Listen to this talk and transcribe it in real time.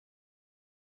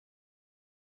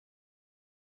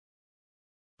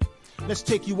let's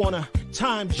take you on a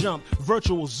time jump.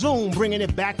 Virtual Zoom, bringing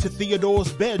it back to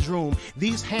Theodore's bedroom.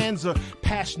 These hands are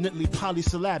passionately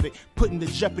polysyllabic, putting the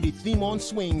Jeopardy theme on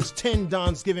swings. 10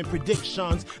 dons giving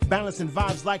predictions, balancing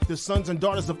vibes like the sons and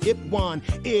daughters of Ipwan.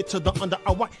 Ear to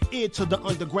the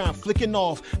underground, flicking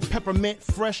off. Peppermint,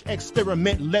 fresh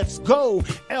experiment, let's go.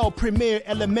 El Premier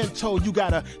Elemento, you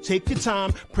gotta take your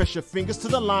time, press your fingers to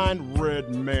the line.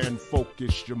 Red man,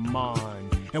 focus your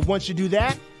mind. And once you do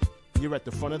that, you're at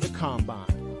the front of the combine.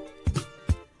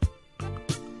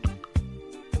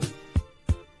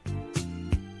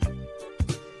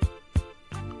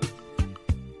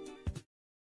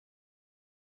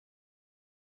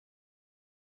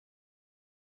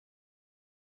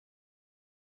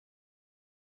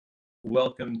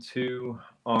 Welcome to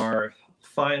our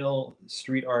final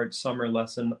street art summer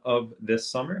lesson of this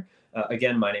summer.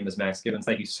 Again, my name is Max Gibbons.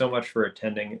 Thank you so much for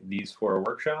attending these 4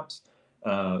 workshops.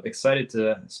 Excited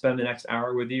to spend the next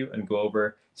hour with you and go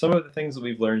over some of the things that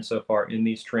we've learned so far in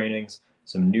these trainings,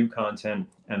 some new content,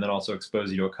 and then also expose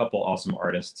you to a couple awesome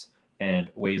artists and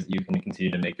ways that you can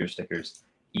continue to make your stickers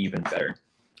even better.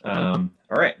 All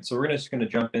right, so we're just going to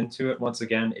jump into it. Once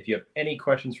again, if you have any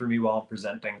questions for me while I'm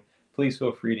presenting, please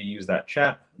feel free to use that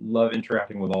chat. Love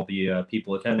interacting with all the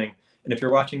people attending. And if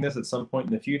you're watching this at some point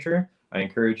in the future, I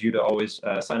encourage you to always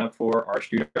sign up for our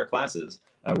street art classes.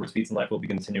 Words, Beats, and Life will be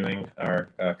continuing our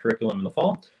curriculum in the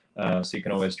fall. So you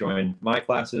can always join my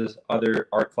classes, other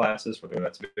art classes, whether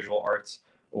that's visual arts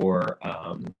or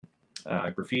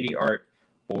graffiti art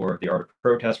or the art of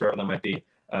protest, wherever that might be.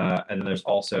 And then there's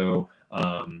also,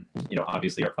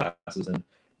 obviously our classes in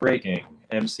breaking,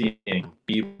 MCing,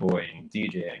 b-boying,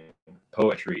 DJing,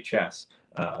 poetry, chess,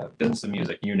 business of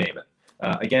music, you name it.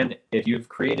 Again, if you've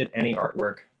created any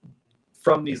artwork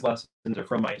from these lessons or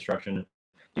from my instruction,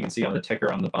 you can see on the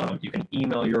ticker on the bottom, you can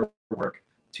email your work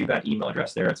to that email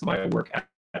address there. It's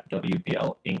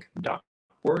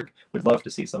mywork@wblinc.org. We'd love to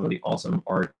see some of the awesome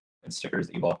art and stickers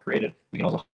that you've all created. We can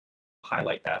also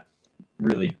highlight that,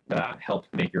 really help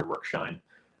make your work shine.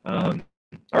 All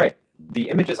right, the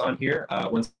images on here,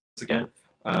 once again,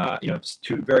 it's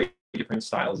 2 very different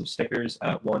styles of stickers.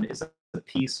 One is a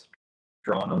piece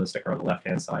drawn on the sticker on the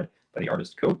left-hand side by the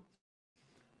artist Cope.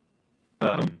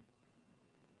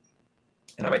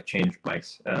 And I might change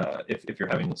mics if you're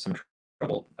having some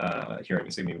trouble hearing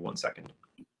me. So give me 1 second.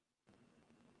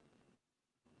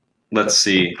 Let's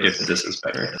see if this is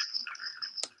better.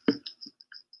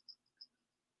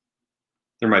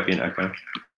 There might be an echo.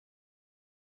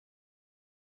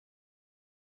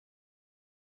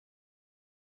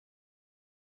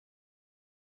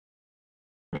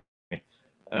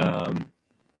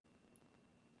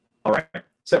 All right,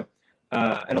 so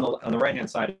and on the right-hand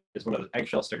side is one of the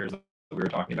eggshell stickers that we were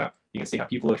talking about. You can see how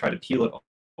people have tried to peel it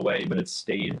away, but it's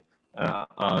stayed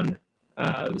on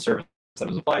the surface that it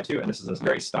was applied to, and this is a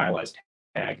very stylized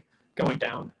tag going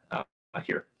down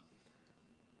here.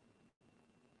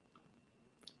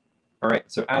 All right,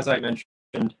 so as I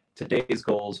mentioned, today's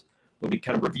goals will be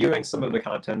kind of reviewing some of the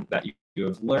content that you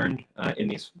have learned in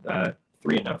these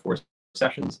 3 and now 4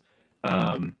 sessions.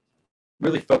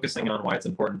 Really focusing on why it's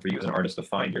important for you as an artist to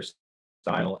find your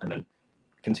style and then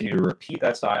continue to repeat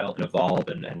that style and evolve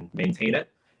and maintain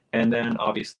it. And then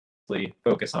obviously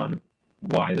focus on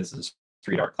why this is a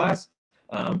street art class,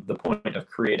 the point of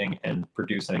creating and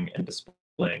producing and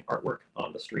displaying artwork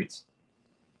on the streets.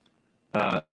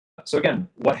 So again,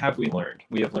 what have we learned?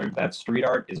 We have learned that street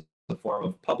art is a form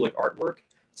of public artwork.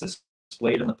 It's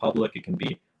displayed in the public. It can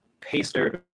be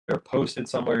pasted or posted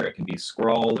somewhere. It can be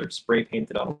scrawled or spray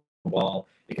painted on a wall.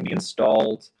 It can be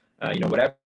installed,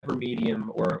 whatever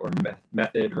medium or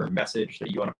method or message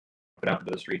that you want to put out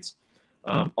into the streets.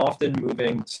 Often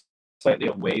moving slightly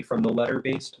away from the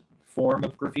letter-based form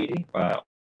of graffiti,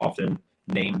 often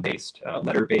name-based,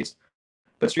 letter-based.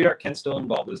 But street art can still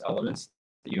involve those elements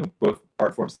that both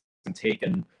art forms can take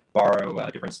and borrow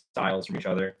different styles from each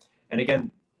other. And again,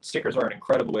 stickers are an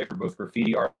incredible way for both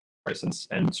graffiti artists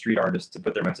and street artists to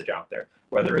put their message out there,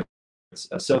 whether it's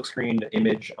a silkscreened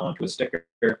image onto a sticker,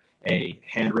 a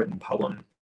handwritten poem,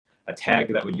 a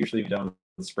tag that would usually be done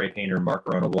with spray paint or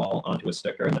marker on a wall onto a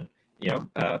sticker and then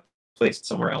placed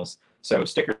somewhere else. So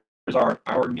stickers are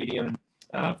our medium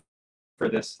for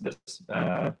this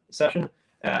session,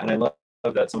 and I love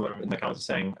that someone in the comments is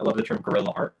saying, I love the term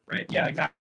guerrilla art, right? Yeah,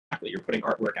 exactly. You're putting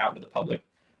artwork out into the public.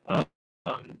 I've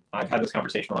had this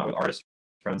conversation a lot with artist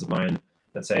friends of mine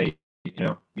that say,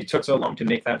 you took so long to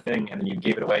make that thing and then you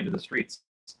gave it away to the streets.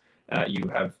 You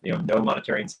have no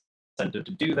monetary incentive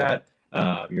to do that.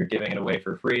 You're giving it away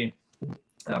for free.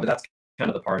 But that's kind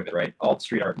of the part of it, right? All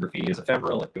street art and graffiti is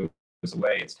ephemeral. It goes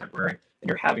away. It's temporary. And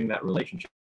you're having that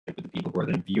relationship with the people who are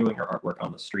then viewing your artwork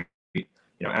on the street,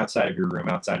 outside of your room,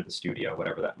 outside of the studio,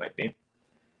 whatever that might be.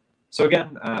 So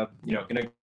again, going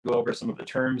to go over some of the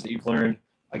terms that you've learned.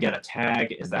 Again, a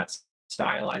tag is that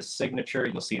stylized signature.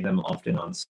 You'll see them often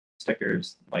on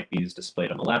stickers like these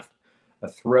displayed on the left. A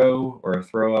throw or a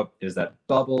throw up is that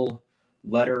bubble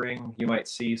lettering you might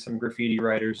see some graffiti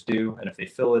writers do. And if they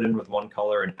fill it in with one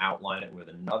color and outline it with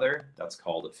another, that's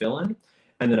called a fill-in.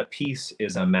 And then a piece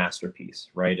is a masterpiece,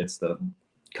 right? It's the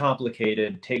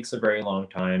complicated, takes a very long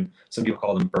time. Some people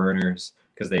call them burners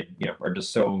because they are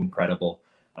just so incredible.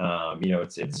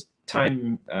 It's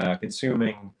time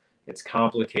consuming, it's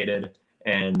complicated.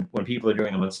 And when people are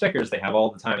doing them on stickers, they have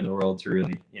all the time in the world to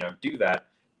really, do that.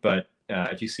 But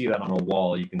if you see that on a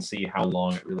wall, you can see how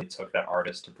long it really took that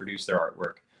artist to produce their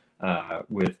artwork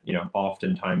with,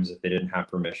 oftentimes if they didn't have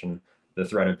permission, the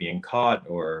threat of being caught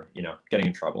or, getting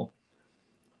in trouble.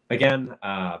 Again,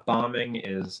 bombing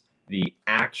is the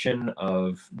action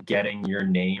of getting your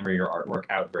name or your artwork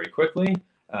out very quickly.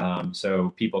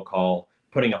 So people call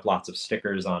putting up lots of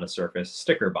stickers on a surface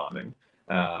sticker bombing.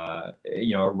 A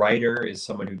writer is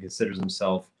someone who considers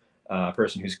himself a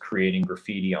person who's creating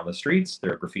graffiti on the streets.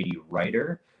 They're a graffiti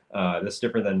writer. That's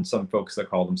different than some folks that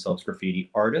call themselves graffiti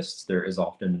artists. There is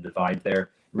often a divide there. It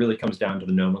really comes down to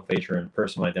the nomenclature and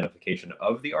personal identification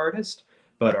of the artist,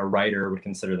 but a writer would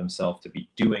consider themselves to be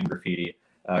doing graffiti.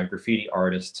 Graffiti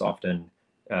artists often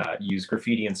use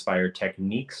graffiti-inspired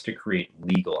techniques to create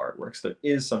legal artworks. There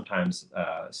is sometimes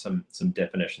some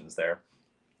definitions there.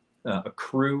 A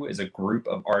crew is a group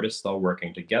of artists all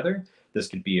working together. This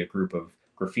could be a group of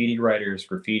graffiti writers,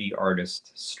 graffiti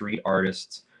artists, street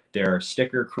artists. There are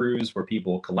sticker crews where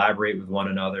people collaborate with one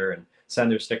another and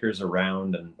send their stickers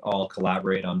around and all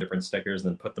collaborate on different stickers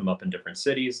and then put them up in different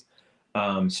cities.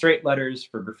 Straight letters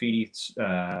for graffiti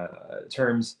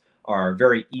terms are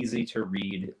very easy to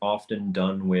read, often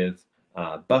done with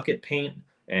bucket paint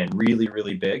and really,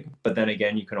 really big. But then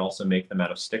again, you can also make them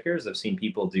out of stickers. I've seen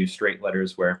people do straight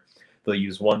letters where they'll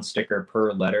use one sticker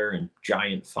per letter in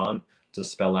giant font to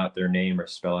spell out their name or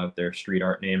spell out their street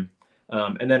art name.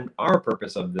 And then our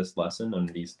purpose of this lesson on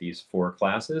these 4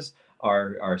 classes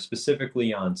are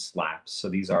specifically on slaps. So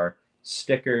these are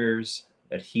stickers,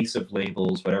 adhesive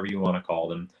labels, whatever you want to call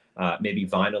them. Maybe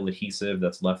vinyl adhesive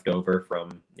that's left over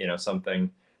from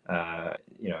something at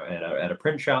a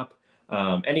print shop.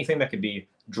 Anything that could be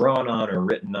drawn on or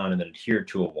written on and then adhered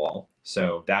to a wall.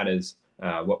 So that is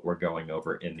what we're going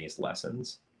over in these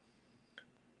lessons.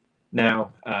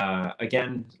 Now,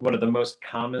 again, one of the most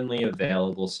commonly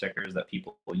available stickers that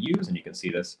people will use, and you can see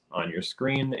this on your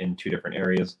screen in 2 different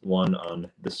areas, one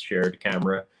on this shared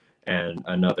camera and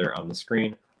another on the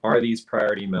screen, are these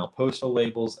priority mail postal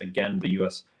labels. Again, the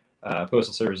U.S.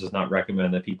 Postal Service does not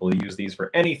recommend that people use these for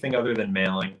anything other than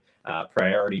mailing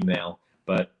priority mail.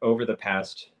 But over the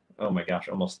past, oh my gosh,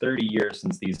 almost 30 years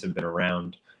since these have been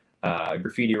around,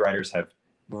 graffiti writers have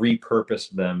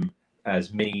repurposed them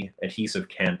as mini adhesive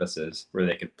canvases where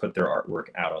they could put their artwork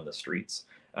out on the streets.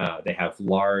 They have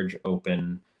large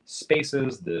open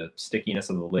spaces. The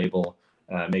stickiness of the label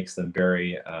makes them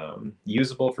very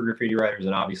usable for graffiti writers,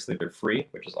 and obviously they're free,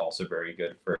 which is also very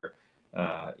good for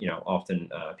often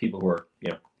people who are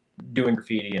doing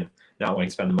graffiti and not wanting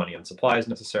to spend the money on supplies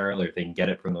necessarily, or if they can get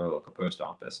it from their local post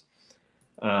office.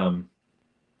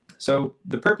 So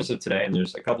the purpose of today, and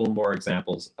there's a couple more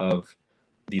examples of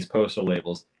these postal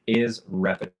labels, is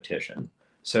repetition.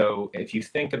 So if you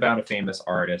think about a famous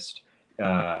artist,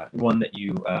 one that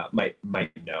you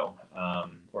might know,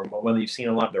 or one that you've seen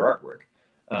a lot of their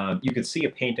artwork, you could see a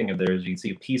painting of theirs, you could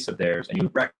see a piece of theirs, and you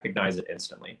would recognize it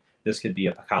instantly. This could be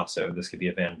a Picasso, this could be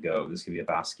a Van Gogh, this could be a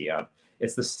Basquiat.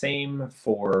 It's the same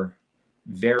for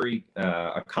very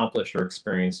accomplished or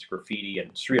experienced graffiti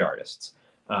and street artists.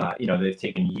 They've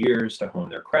taken years to hone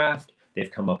their craft.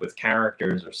 They've come up with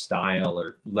characters or style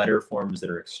or letter forms that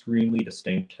are extremely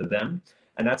distinct to them.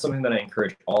 And that's something that I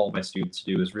encourage all of my students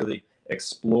to do, is really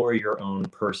explore your own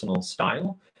personal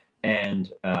style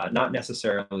and not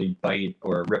necessarily bite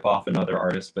or rip off another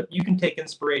artist, but you can take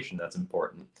inspiration. That's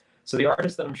important. So the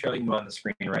artist that I'm showing you on the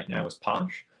screen right now is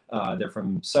Posh. They're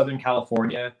from Southern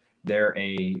California. They're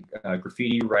a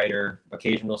graffiti writer,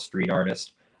 occasional street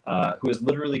artist, who has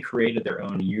literally created their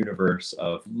own universe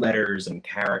of letters and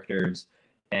characters,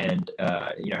 and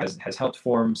has helped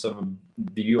form some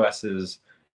of the U.S.'s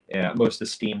most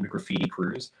esteemed graffiti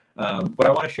crews. What I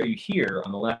want to show you here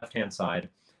on the left-hand side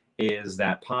is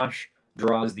that Posh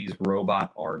draws these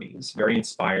robot armies, very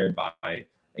inspired by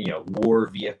war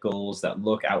vehicles that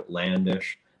look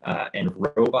outlandish, and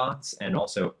robots, and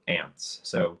also ants.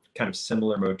 So kind of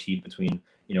similar motif between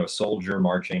a soldier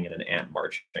marching and an ant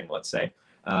marching, let's say.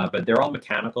 but they're all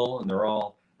mechanical, and they're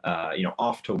all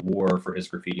off to war for his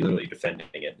graffiti, literally defending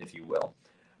it, if you will.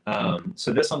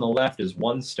 So this on the left is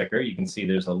one sticker. You can see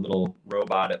there's a little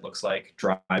robot, it looks like,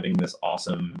 driving this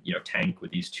awesome tank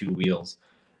with these two wheels.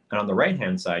 And on the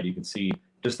right-hand side, you can see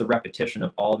just the repetition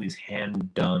of all these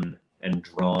hand-done and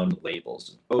drawn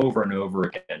labels over and over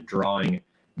again, drawing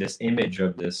this image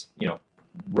of this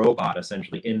robot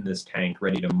essentially in this tank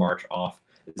ready to march off,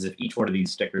 as if each one of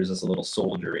these stickers is a little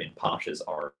soldier in Posh's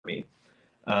army.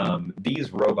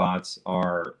 These robots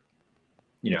are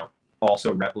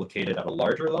also replicated at a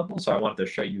larger level, so I wanted to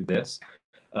show you this.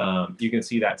 You can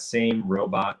see that same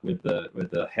robot with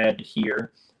the head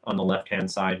here on the left-hand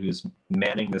side, who's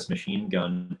manning this machine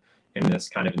gun in this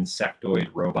kind of insectoid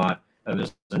robot. And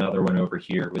there's another one over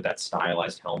here with that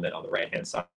stylized helmet on the right-hand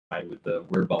side with the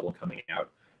word bubble coming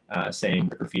out, saying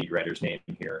the graffiti writer's name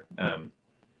here.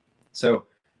 So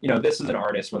this is an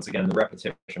artist, once again, the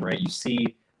repetition, right? You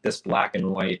see this black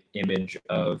and white image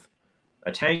of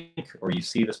a tank, or you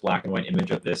see this black and white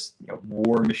image of this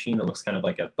war machine that looks kind of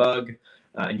like a bug,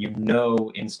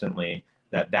 and instantly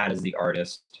that is the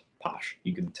artist Posh.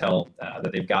 You can tell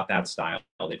that they've got that style,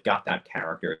 they've got that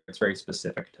character. It's very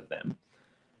specific to them.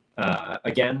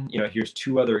 Again, here's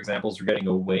two other examples. We're getting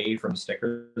away from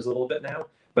stickers a little bit now,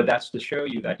 but that's to show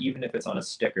you that even if it's on a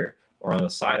sticker or on the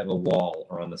side of a wall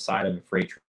or on the side of a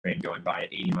freight train going by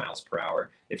at 80 miles per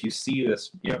hour, if you see this,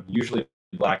 usually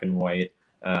black and white,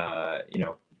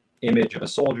 image of a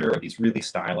soldier or these really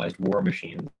stylized war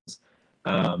machines.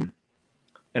 And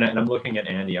I'm looking at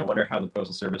Andy. I wonder how the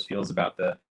Postal Service feels about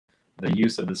the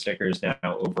use of the stickers now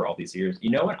over all these years. You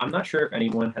know what? I'm not sure if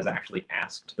anyone has actually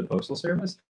asked the Postal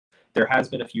Service. There has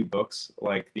been a few books,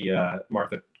 like the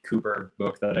Martha Cooper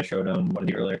book that I showed on one of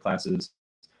the earlier classes,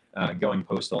 Going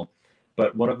Postal.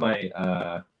 But one of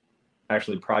my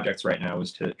actually projects right now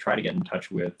is to try to get in touch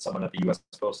with someone at the U.S.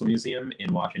 Postal Museum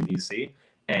in Washington, D.C.,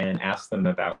 and ask them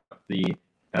about the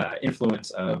influence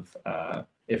of,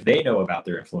 if they know about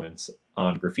their influence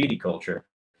on graffiti culture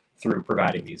through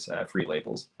providing these free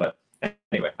labels. But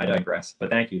anyway, I digress. But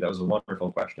thank you. That was a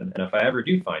wonderful question. And if I ever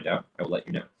do find out, I will let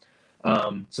you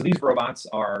know. So these robots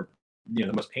are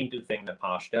the most painted thing that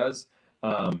Posh does.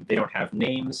 They don't have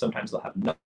names. Sometimes they'll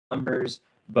have numbers,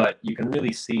 but you can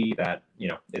really see that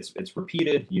it's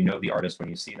repeated. The artist when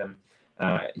you see them.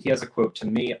 He has a quote: "To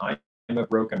me, I'm a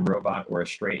broken robot or a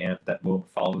stray ant that won't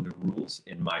follow the rules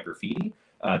in my graffiti."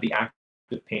 The act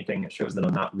of painting shows that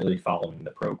I'm not really following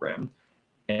the program.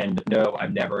 And no,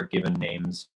 I've never given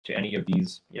names to any of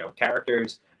these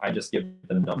characters. I just give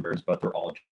them numbers, but they're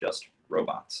all just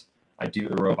robots. I do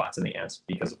the robots and the ants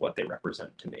because of what they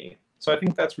represent to me. So I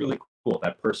think that's really cool,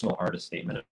 that personal artist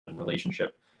statement and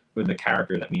relationship with the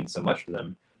character that means so much to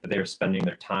them, that they're spending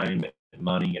their time and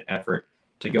money and effort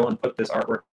to go and put this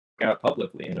artwork out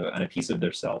publicly and a piece of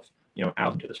their self,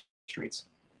 out into the streets.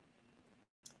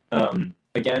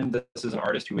 Again, this is an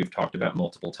artist who we've talked about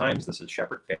multiple times. This is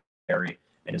Shepard Fairey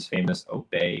and his famous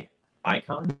Obey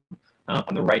icon.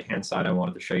 On the right-hand side, I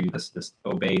wanted to show you this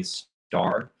Obey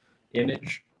star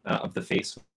image of the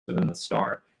face within the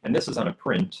star. And this is on a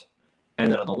print.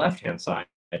 And then on the left-hand side,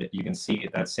 you can see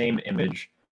that same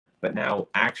image, but now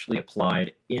actually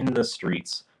applied in the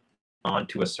streets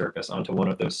onto a surface, onto one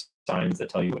of those signs that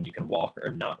tell you when you can walk or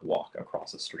not walk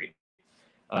across a street.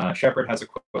 Shepard has a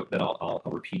quote that I'll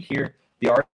repeat here. "The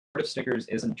art of stickers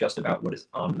isn't just about what is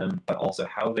on them, but also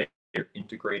how they're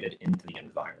integrated into the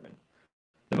environment.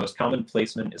 The most common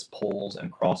placement is poles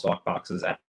and crosswalk boxes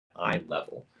at eye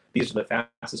level. These are the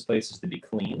fastest places to be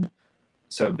cleaned,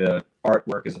 so the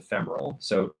artwork is ephemeral.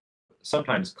 So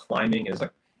sometimes climbing is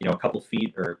a couple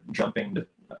feet, or jumping to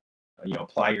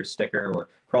apply your sticker, or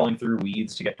crawling through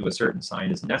weeds to get to a certain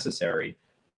sign is necessary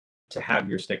to have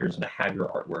your stickers and to have your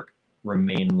artwork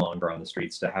remain longer on the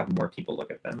streets, to have more people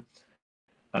look at them."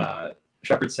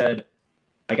 Shepard said,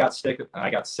 I got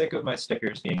sick of my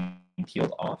stickers being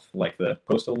peeled off, like the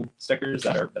postal stickers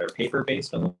that are paper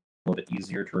based and a little bit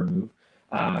easier to remove.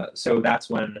 So that's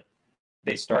when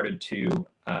they started to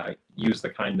use the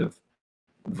kind of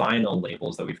vinyl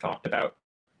labels that we've talked about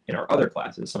in our other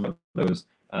classes. Some of those,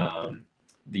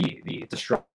 the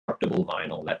destructible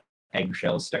vinyl, that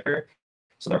eggshell sticker,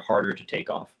 so they're harder to take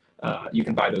off. You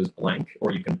can buy those blank,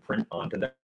 or you can print onto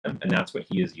them, and that's what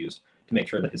he has used to make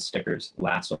sure that his stickers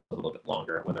last a little bit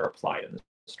longer when they're applied in the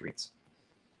streets.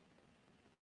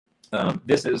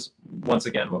 This is, once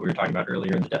again, what we were talking about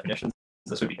earlier in the definitions.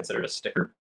 This would be considered a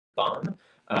sticker bomb.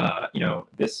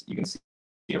 This, you can see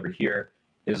over here,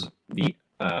 is the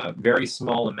very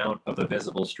small amount of the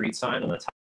visible street sign on the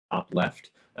top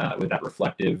left with that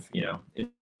reflective,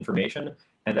 information.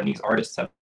 And then these artists have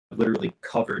literally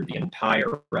covered the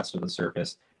entire rest of the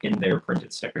surface in their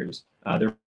printed stickers.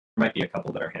 There might be a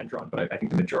couple that are hand drawn, but I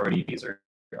think the majority of these are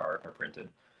printed.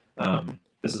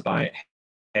 This is by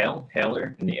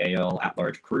Haler in the AL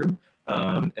at-large crew,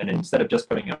 and instead of just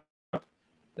putting up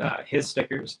his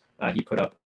stickers, he put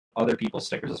up other people's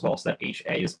stickers as well, so that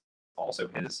HA is also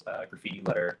his graffiti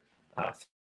letter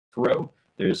throw.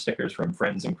 There's stickers from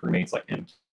friends and crewmates like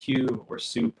MQ or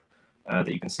Soup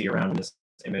that you can see around in this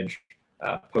image.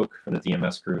 Poke from the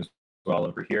DMS crew as well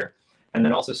over here. And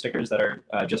then also stickers that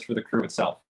are just for the crew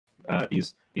itself.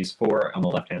 These 4 on the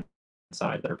left-hand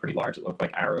side that are pretty large, that look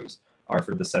like arrows, are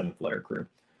for the 7th letter crew.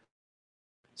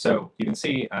 So you can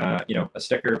see, a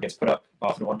sticker gets put up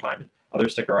often one time, other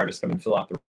sticker artists come and fill out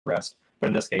the rest. But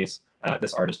in this case,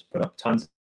 this artist put up tons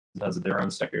and tons of their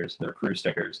own stickers, their crew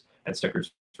stickers, and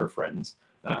stickers for friends.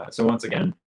 So once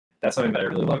again, that's something that I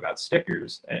really love about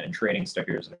stickers and trading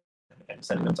stickers and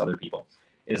sending them to other people,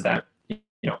 is that,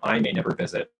 I may never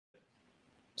visit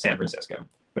San Francisco,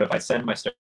 but if I send my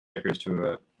stickers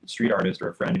to a street artist or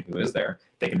a friend who is there,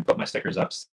 they can put my stickers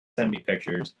up, send me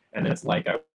pictures, and then it's like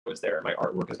I was there. My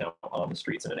artwork is now on the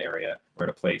streets in an area or at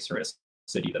a place or in a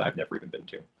city that I've never even been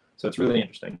to. So it's really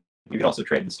interesting. You can also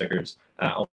trade the stickers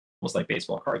almost like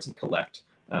baseball cards and collect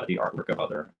the artwork of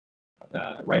other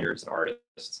writers and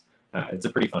artists. It's a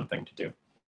pretty fun thing to do.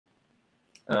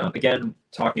 Again,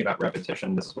 talking about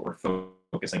repetition, this is what we're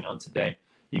focusing on today.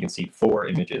 You can see 4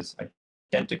 images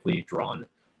identically drawn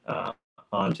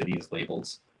onto these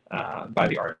labels by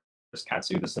the artist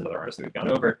Katsu. This is another artist that we've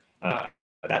gone over.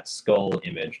 That skull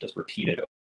image just repeated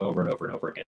over and over and over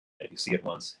again. If you see it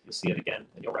once, you'll see it again,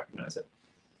 and you'll recognize it.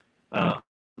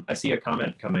 I see a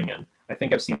comment coming in. I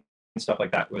think I've seen stuff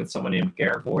like that with someone named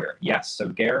Gare Voyer. Yes, so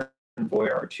Gare and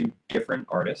Voyer are 2 different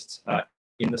artists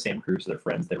in the same crew, so they're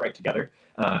friends, they write together,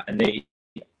 and they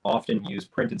often use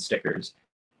printed stickers,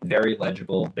 very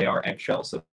legible. They are eggshell,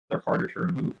 so they're harder to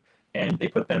remove, and they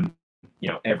put them,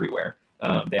 everywhere.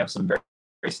 They have some very,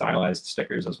 very stylized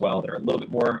stickers as well that are a little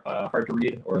bit more hard to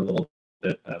read or a little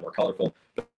bit more colorful.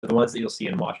 But the ones that you'll see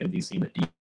in Washington, D.C. in the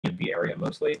DMV area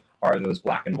mostly are those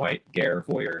black and white Gare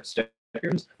Voyer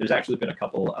stickers. There's actually been a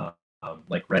couple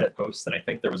like Reddit posts, and I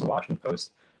think there was a Washington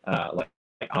Post like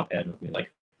op-ed,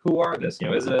 like, who are this?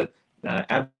 Is it an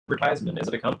advertisement? Is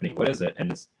it a company? What is it?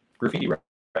 And it's graffiti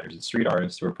writers and street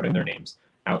artists who are putting their names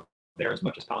out there as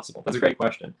much as possible. That's a great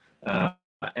question.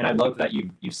 And I love that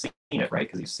you've seen it, right?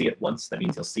 Because you see it once, that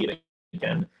means you'll see it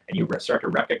again, and you start to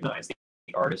recognize the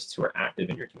artists who are active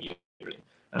in your community.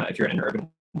 If you're in an urban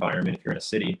environment, if you're in a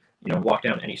city, walk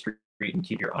down any street and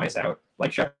keep your eyes out.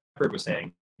 Like Shepard was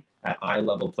saying, at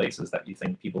eye-level places that you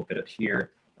think people could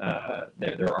adhere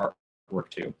their artwork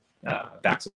to.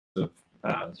 Backs of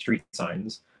street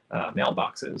signs,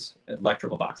 mailboxes,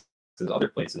 electrical boxes, other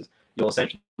places. You'll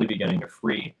essentially be getting a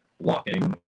free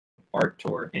walking art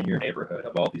tour in your neighborhood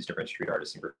of all these different street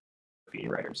artists and graffiti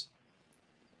writers.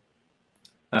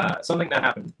 Something that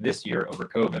happened this year over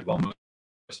COVID, while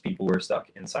most people were stuck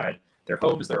inside their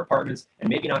homes, their apartments, and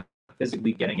maybe not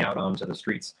physically getting out onto the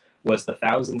streets, was the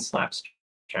 1,000 Slaps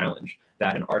Challenge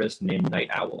that an artist named Night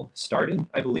Owl started,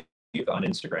 I believe, on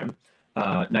Instagram.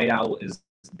 Night Owl is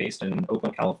based in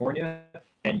Oakland, California,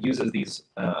 and uses these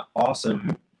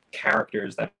awesome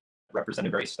characters that represent a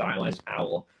very stylized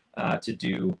owl to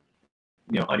do,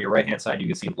 on your right-hand side, you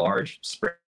can see large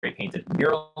spray-painted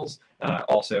murals,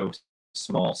 also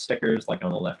small stickers, like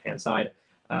on the left-hand side.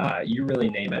 You really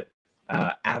name it.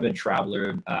 Avid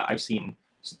traveler. I've seen,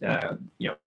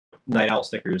 Night Owl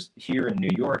stickers here in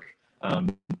New York.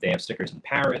 They have stickers in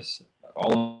Paris,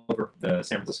 all over the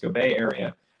San Francisco Bay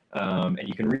Area, and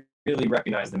you can really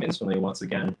recognize them instantly. Once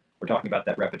again, we're talking about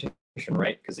that repetition,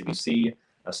 right? Because if you see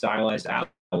a stylized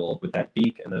owl with that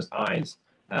beak and those eyes,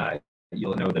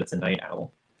 you'll know that it's a night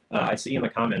owl. I see in the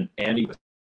comment, Andy was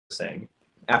saying,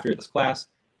 after this class,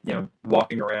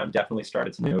 walking around, definitely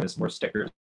started to notice more stickers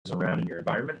around in your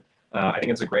environment. I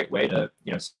think it's a great way to,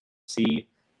 see,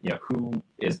 who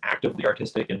is actively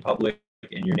artistic in public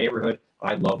in your neighborhood.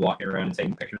 I love walking around and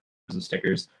taking pictures of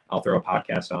stickers. I'll throw a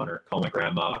podcast on or call my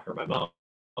grandma or my mom,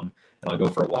 and I'll go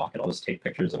for a walk and I'll just take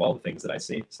pictures of all the things that I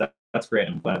see. So that's great.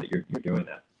 I'm glad that you're doing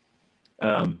that.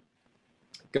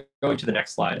 Going to the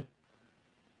next slide.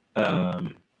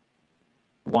 Wanted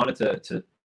to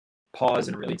pause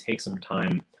and really take some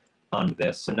time on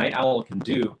this. So Night Owl can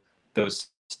do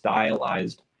those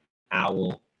stylized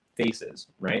owl faces,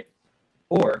 right?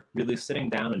 Or really sitting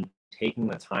down and taking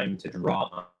the time to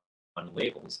draw on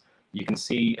labels. You can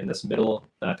see in this middle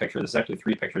picture, there's actually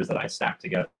 3 pictures that I stacked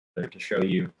together to show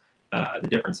you the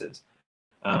differences.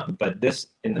 But this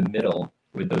in the middle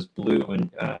with those blue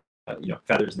and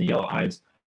feathers and the yellow eyes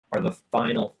are the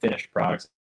final finished products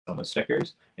on the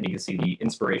stickers. And you can see the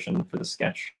inspiration for the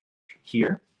sketch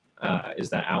here is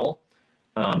that owl.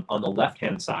 On the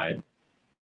left-hand side,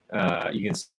 you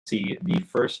can see the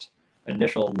first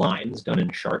initial lines done in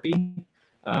Sharpie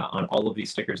on all of these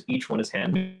stickers. Each one is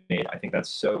handmade. I think that's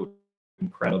so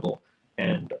incredible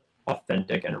and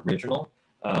authentic and original.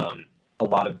 A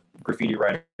lot of graffiti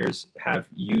writers have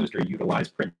used or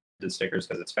utilized printed stickers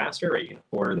because it's faster, right? You can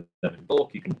order them in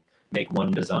bulk. You can make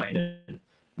one design and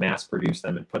mass produce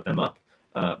them and put them up.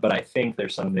 But I think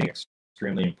there's something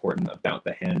extremely important about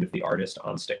the hand of the artist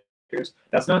on stickers.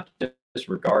 That's not to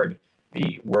disregard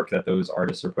the work that those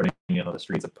artists are putting in on the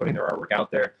streets of putting their artwork out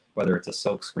there, whether it's a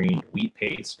silk screened wheat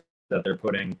paste that they're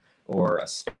putting, or a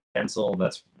stencil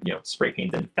that's spray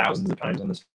painted thousands of times on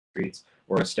the streets,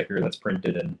 or a sticker that's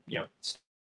printed and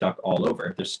stuck all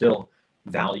over. There's still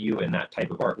value in that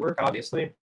type of artwork,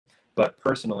 obviously. But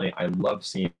personally, I love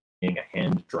seeing a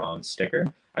hand-drawn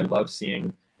sticker. I love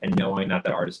seeing and knowing that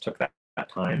the artist took that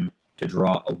time to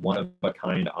draw a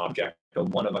one-of-a-kind object, a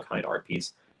one-of-a-kind art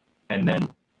piece, and then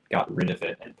got rid of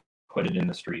it and put it in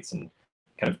the streets and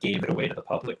kind of gave it away to the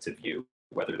public to view,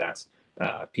 whether that's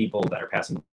people that are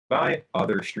passing by,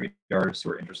 other street artists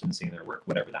who are interested in seeing their work,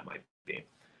 whatever that might be.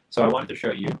 So I wanted to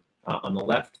show you on the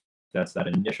left, that's that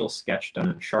initial sketch done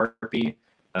in Sharpie.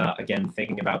 Again,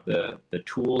 thinking about the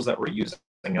tools that we're using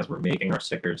as we're making our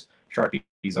stickers. Sharpies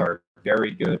are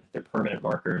very good. They're permanent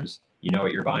markers. You know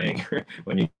what you're buying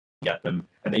when you get them.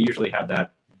 And they usually have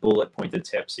that bullet pointed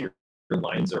tip, so your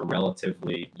lines are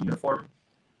relatively uniform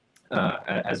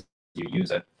as you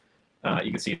use it.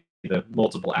 You can see the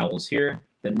multiple owls here.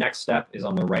 The next step is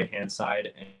on the right-hand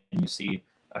side, and you see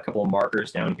a couple of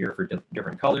markers down here for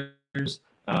different colors.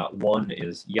 One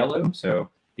is yellow, so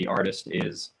the artist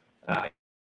is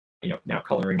now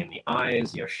coloring in the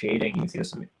eyes, shading. You can see there's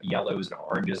some yellows and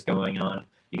oranges going on.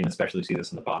 You can especially see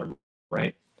this in the bottom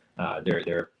right.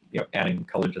 They're adding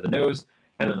color to the nose,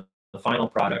 and then the final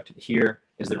product here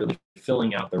is they're really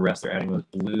filling out the rest. They're adding those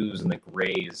blues and the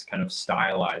grays, kind of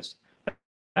stylized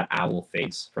that owl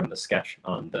face from the sketch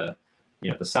on the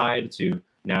the side to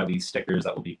now these stickers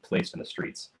that will be placed in the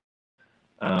streets.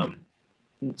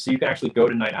 So you can actually go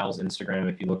to Night Owl's Instagram.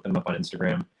 If you look them up on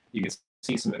Instagram, you can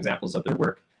see some examples of their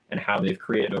work and how they've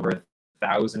created over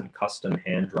 1,000 custom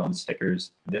hand-drawn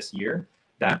stickers this year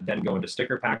that then go into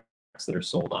sticker packs that are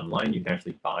sold online. You can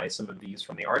actually buy some of these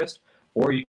from the artist,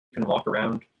 or you can walk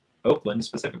around Oakland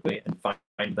specifically and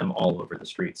find them all over the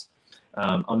streets.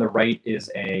 On the right is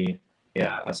a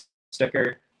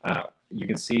sticker. You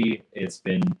can see it's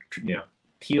been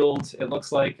peeled, it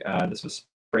looks like. This was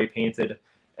spray painted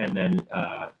and then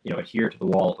adhered to the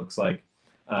wall, it looks like,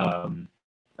 on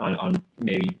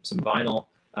maybe some vinyl.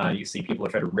 You see people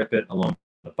try to rip it along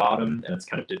the bottom, and it's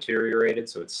kind of deteriorated,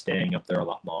 so it's staying up there a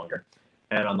lot longer.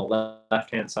 And on the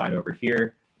left-hand side over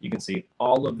here, you can see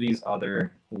all of these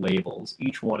other labels.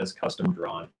 Each one is custom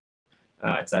drawn.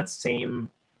 It's that same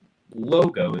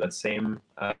logo, that same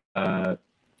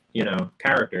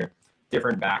character,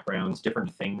 different backgrounds,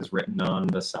 different things written on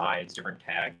the sides, different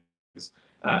tags.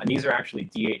 And these are actually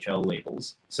DHL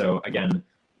labels. So again,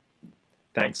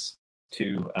 thanks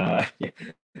to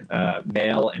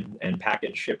mail and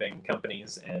package shipping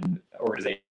companies and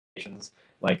organizations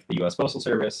like the U.S. Postal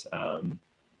Service,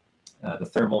 the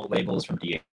thermal labels from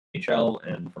DHL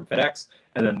and from FedEx,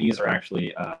 and then these are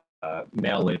actually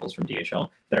mail labels from DHL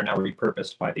that are now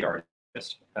repurposed by the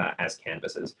artist as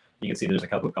canvases. You can see there's a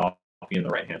cup of coffee on the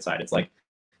right-hand side. It's like,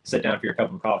 sit down for your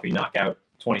cup of coffee, knock out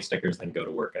 20 stickers, then go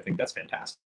to work. I think that's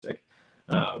fantastic.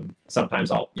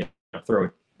 Sometimes I'll throw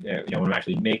when I'm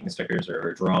actually making stickers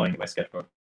or drawing in my sketchbook,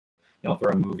 I'll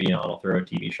throw a movie on, I'll throw a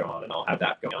TV show on, and I'll have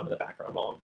that going on in the background while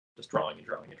I'm just drawing and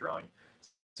drawing and drawing.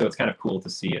 So it's kind of cool to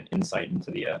see an insight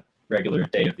into the regular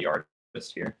day of the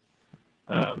artist here.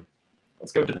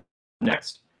 Let's go to the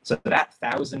next. So that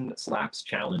 1,000 slaps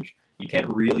challenge, you can't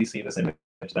really see this image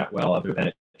that well other than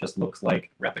it just looks like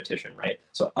repetition, right?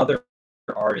 So other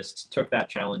artists took that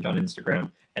challenge on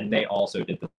Instagram and they also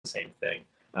did the same thing.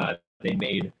 They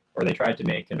made, or they tried to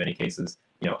make in many cases,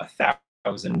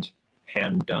 1,000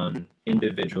 hand-done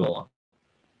individual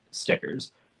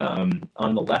stickers. On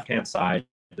the left-hand side,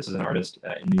 this is an artist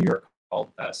in New York called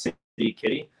City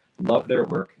Kitty. Love their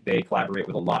work. They collaborate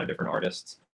with a lot of different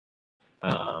artists,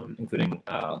 including,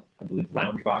 I believe,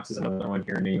 Loungebox is another one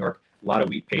here in New York. A lot of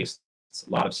wheat pastes, a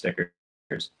lot of stickers.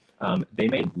 They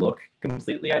may look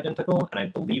completely identical, and I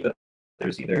believe that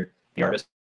there's either the artist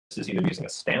is either using a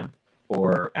stamp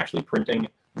or actually printing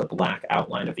the black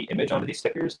outline of the image onto these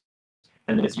stickers,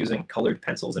 and then is using colored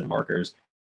pencils and markers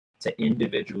to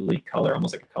individually color,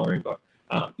 almost like a coloring book,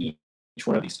 each each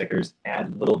one of these stickers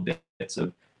add little bits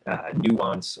of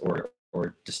nuance or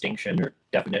distinction or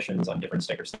definitions on different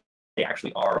stickers. They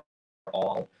actually are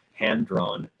all hand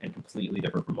drawn and completely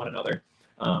different from one another.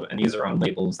 And these are on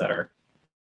labels that are,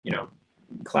 you know,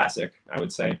 classic, I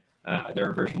would say.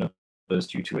 They're a version of those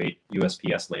 228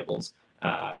 USPS labels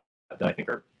that I think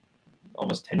are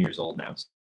almost 10 years old now.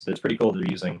 So it's pretty cool they're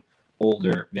using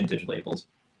older vintage labels.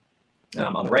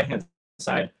 On the right-hand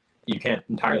side, you can't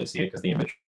entirely see it because the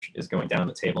image is going down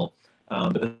the table.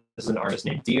 But this is an artist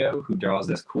named Dio who draws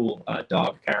this cool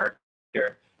dog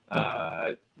character.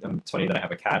 It's funny that I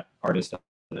have a cat artist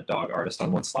and a dog artist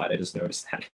on one slide. I just noticed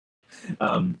that.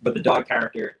 But the dog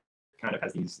character kind of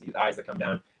has these eyes that come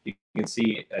down. You can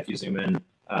see if you zoom in,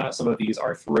 some of these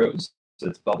are throws. So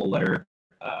it's bubble letter,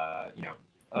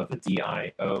 of the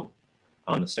DIO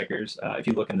on the stickers. If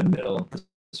you look in the middle,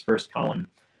 this first column,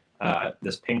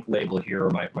 this pink label here,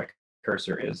 where my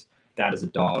cursor is, that is a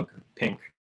dog, pink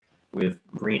with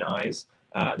green eyes.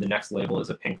 The next label is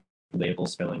a pink label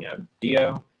spelling out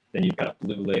Dio. Then you've got a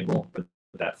blue label with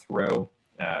that throw,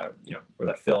 or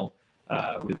that fill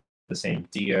with the same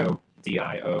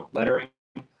DIO lettering.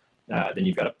 Then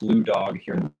you've got a blue dog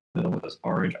here in the middle with those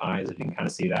orange eyes, if you can kind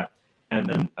of see that. And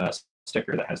then a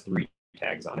sticker that has 3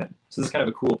 tags on it. So this is kind of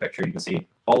a cool picture. You can see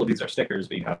all of these are stickers,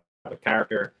 but you have a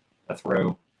character, a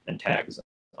throw, and tags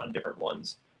on different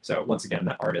ones. So once again,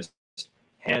 that artist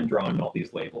hand-drawn all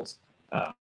these labels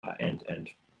and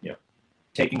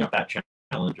taking up that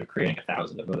challenge of creating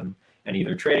 1,000 of them and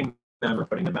either trading them or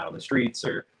putting them out on the streets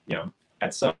or,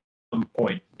 at some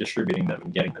point distributing them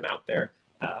and getting them out there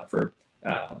for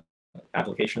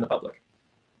application in the public.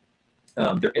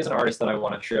 There is an artist that I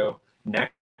want to show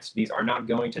next. These are not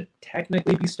going to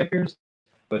technically be stickers,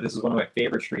 but this is one of my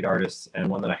favorite street artists and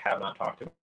one that I have not talked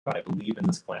about, I believe, in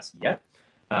this class yet.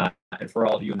 And for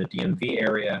all of you in the DMV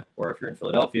area, or if you're in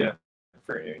Philadelphia, if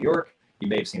you're in New York, you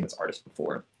may have seen this artist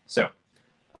before. So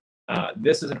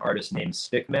this is an artist named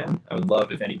Stickman. I would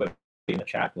love if anybody in the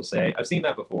chat will say, I've seen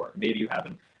that before. Maybe you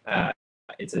haven't.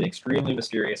 It's an extremely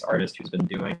mysterious artist who's been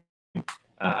doing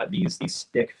these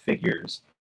stick figures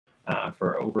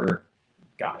for over,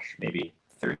 maybe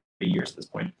 30 years at this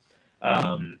point.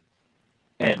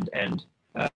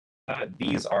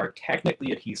 These are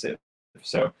technically adhesive.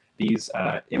 So these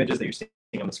images that you're seeing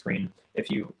on the screen,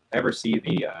 if you ever see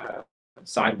the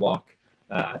sidewalk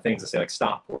things that say like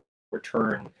stop or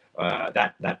turn,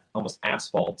 that almost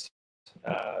asphalt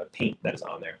paint that is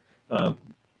on there.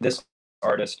 This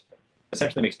artist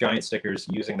essentially makes giant stickers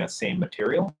using that same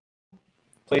material,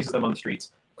 places them on the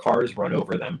streets, cars run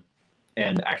over them,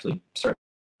 and actually start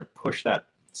to push that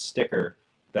sticker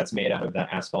that's made out of that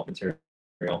asphalt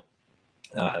material,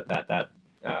 that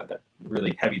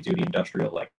really heavy-duty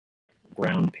industrial like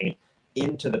ground paint,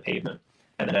 into the pavement,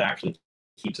 and then it actually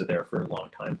keeps it there for a long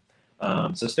time.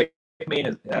 So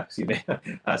Stickman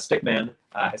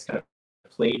has kind of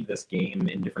played this game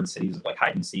in different cities of like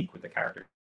hide and seek with the character.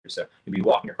 So you'd be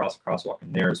walking across a crosswalk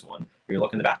and there's one. Or you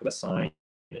look in the back of a sign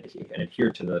and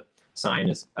adhere to the sign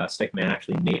is Stickman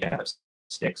actually made out of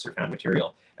sticks or found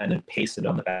material and then pasted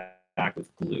on the back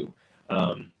with glue.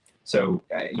 I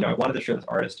wanted to show this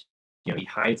artist. He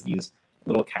hides these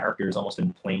little characters almost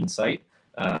in plain sight.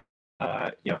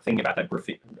 Thinking about that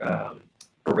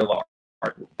guerrilla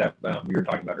art that we were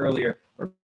talking about earlier,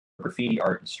 or graffiti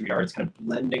art and street art. It's kind of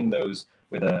blending those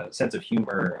with a sense of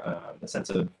humor, a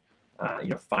sense of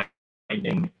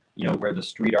finding where the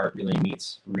street art really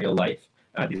meets real life.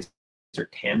 These are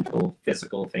tangible,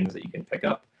 physical things that you can pick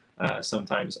up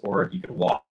sometimes, or you can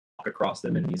walk across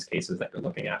them in these cases that you're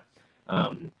looking at.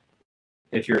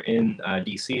 If you're in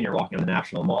DC and you're walking on the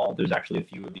National Mall, there's actually a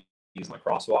few of these in the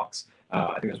crosswalks.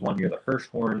 I think there's one near the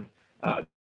Hirshhorn.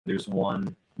 There's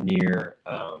one near,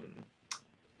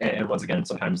 and once again,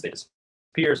 sometimes they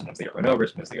disappear, sometimes they get run over,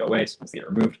 sometimes they go away, sometimes they get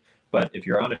removed. But if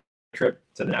you're on a trip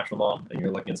to the National Mall and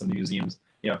you're looking at some museums,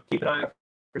 keep an eye out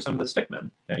for some of the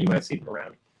stickmen. You might see them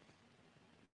around.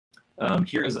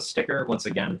 Here is a sticker, once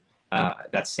again,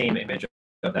 that same image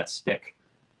of that stick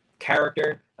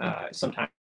character. Sometimes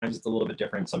it's a little bit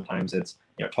different. Sometimes it's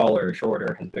taller or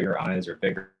shorter, has bigger eyes or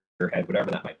bigger head,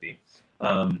 whatever that might be.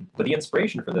 But the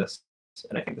inspiration for this,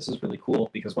 and I think this is really cool,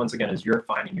 because once again, as you're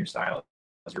finding your style,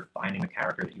 as you're finding the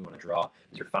character that you want to draw,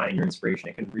 as you're finding your inspiration,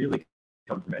 it can really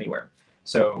come from anywhere.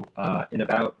 So in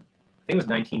about, I think it was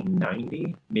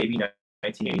 1990, maybe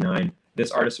 1989,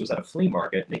 this artist was at a flea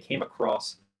market and they came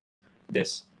across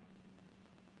this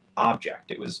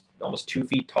object. It was almost 2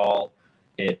 feet tall.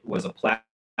 It was a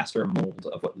plaster mold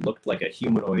of what looked like a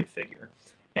humanoid figure.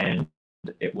 And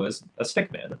it was a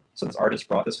stickman. So this artist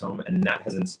brought this home, and that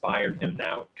has inspired him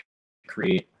now to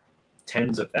create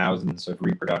tens of thousands of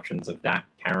reproductions of that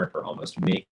character, almost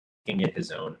making it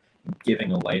his own,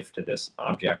 giving a life to this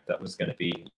object that was going to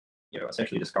be,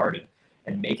 essentially discarded,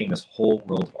 and making this whole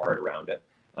world of art around it.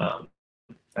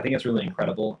 I think it's really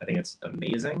incredible. I think it's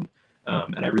amazing,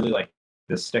 and I really like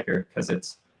this sticker because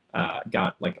it's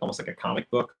got like almost like a comic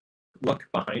book look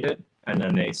behind it, and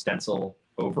then they stencil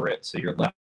over it, so you're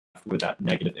left with that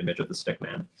negative image of the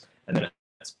Stickman, and then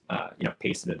it's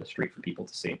pasted in the street for people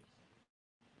to see.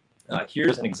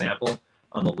 Here's an example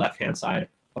on the left-hand side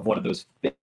of one of those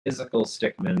physical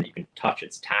Stickmen that you can touch.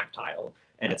 It's tactile,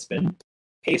 and it's been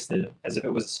pasted as if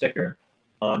it was a sticker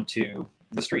onto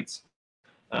the streets.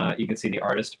 You can see the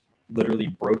artist literally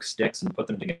broke sticks and put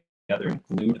them together and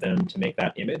glued them to make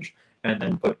that image, and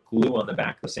then put glue on the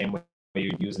back the same way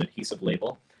you'd use an adhesive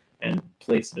label, and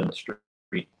placed it in the street.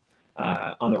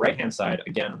 On the right-hand side,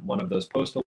 again, one of those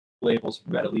postal labels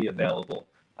readily available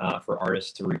for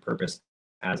artists to repurpose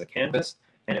as a canvas,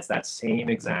 and it's that same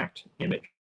exact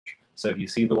image. So if you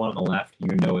see the one on the left,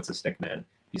 you know it's a Stickman.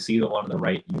 If you see the one on the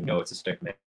right, you know it's a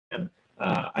Stickman.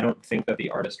 I don't think that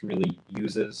the artist really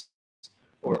uses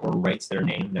or writes their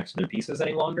name next to their pieces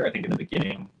any longer. I think in the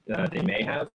beginning they may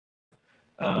have.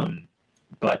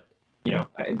 But,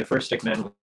 the first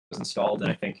Stickman was installed in,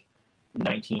 I think,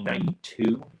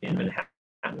 1992 in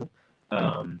Manhattan.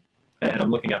 And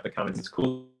I'm looking at the comments. It's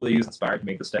cool he was inspired to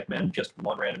make the Stickman just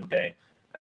one random day,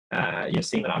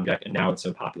 seeing that object, and now it's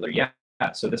so popular. Yeah.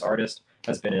 So this artist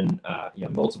has been in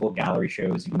multiple gallery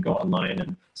shows. You can go online,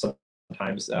 and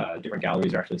sometimes different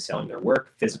galleries are actually selling their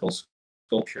work, physical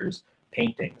sculptures,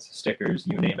 paintings, stickers,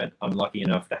 you name it. I'm lucky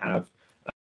enough to have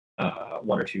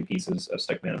one or two pieces of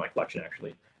Stickman in my collection,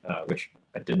 actually, which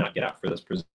I did not get out for this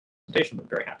presentation, but I'm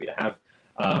very happy to have.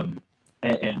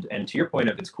 And to your point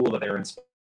of, it's cool that they were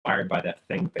inspired by that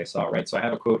thing they saw, right? So I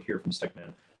have a quote here from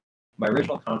Stickman. My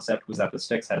original concept was that the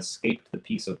sticks had escaped the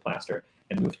piece of plaster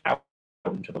and moved out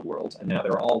into the world, and now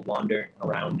they're all wandering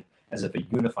around as if a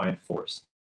unified force,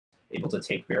 able to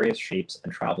take various shapes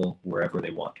and travel wherever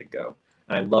they want to go.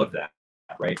 And I love that,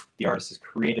 right? The artist has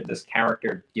created this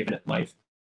character, given it life,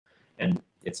 and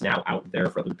it's now out there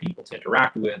for other people to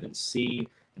interact with and see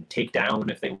and take down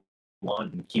if they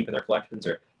want, and keep in their collections,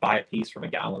 or buy a piece from a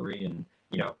gallery and,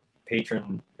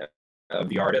 patron of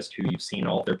the artist who you've seen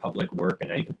all of their public work, and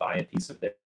now you can buy a piece of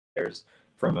theirs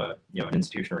from an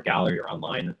institution or a gallery or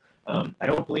online. I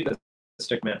don't believe that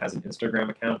Stickman has an Instagram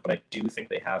account, but I do think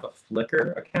they have a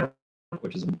Flickr account,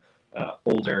 which is an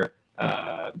older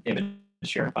image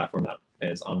sharing platform that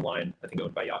is online, I think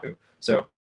owned by Yahoo. So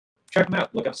check them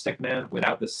out. Look up Stickman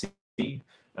without the C.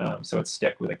 So it's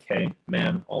Stick with a K,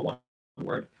 man, all one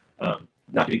word.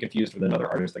 Not to be confused with another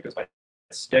artist that goes by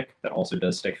Stick that also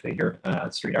does stick figure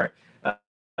street art.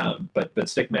 But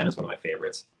Stickman is one of my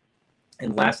favorites.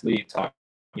 And lastly, talking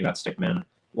about Stickman,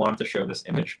 wanted to show this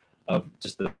image of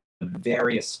just the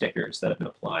various stickers that have been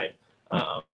applied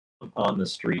on the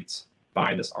streets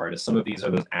by this artist. Some of these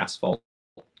are those asphalt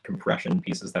compression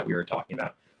pieces that we were talking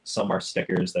about. Some are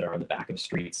stickers that are on the back of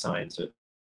street signs, or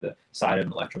the side of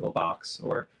an electrical box,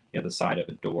 or the side of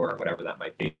a door, or whatever that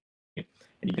might be. And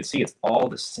you can see it's all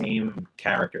the same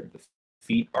character. The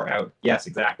feet are out. Yes,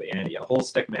 exactly, Andy. A whole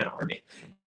Stickman army.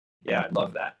 Yeah, I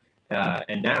love that.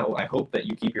 And now I hope that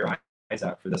you keep your eyes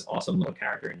out for this awesome little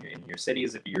character in your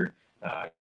cities. If you're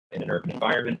in an urban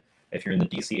environment, if you're in the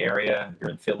DC area, if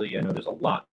you're in Philly, I know there's a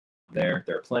lot there.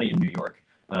 There are plenty in New York.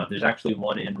 There's actually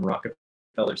one in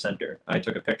Rockefeller Center. I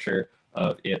took a picture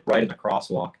of it right in the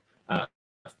crosswalk,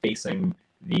 facing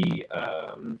the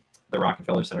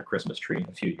Rockefeller Center Christmas tree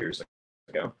a few years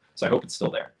ago. So I hope it's still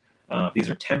there. These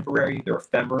are temporary. They're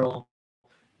ephemeral.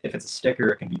 If it's a sticker,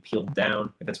 it can be peeled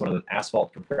down. If it's one of the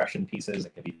asphalt compression pieces,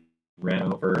 it can be ran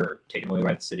over or taken away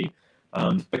by the city.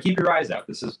 But keep your eyes out.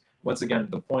 This is, once again,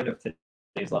 the point of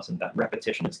today's lesson, that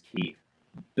repetition is key.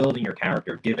 Building your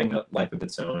character, giving a life of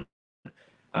its own,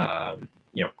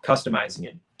 customizing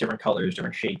it, different colors,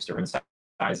 different shapes, different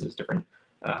sizes, different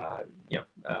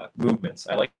movements.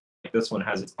 I like this one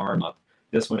has its arm up.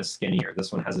 This one is skinnier.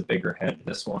 This one has a bigger head.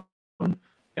 This one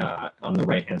on the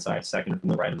right-hand side, second from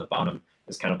the right on the bottom,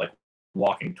 is kind of like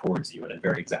walking towards you in a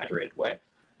very exaggerated way.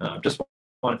 Just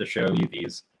wanted to show you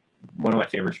these. One of my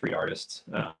favorite street artists,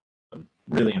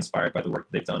 really inspired by the work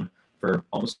they've done for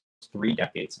almost 3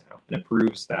 decades now. And it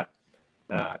proves that,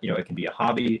 it can be a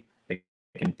hobby, it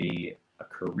can be a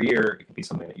career, it can be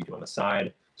something that you do on the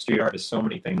side. Street art is so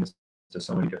many things to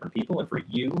so many different people. And for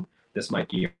you, this might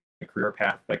be a career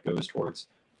path that goes towards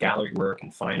gallery work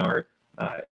and fine art.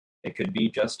 It could be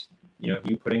just,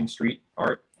 you putting street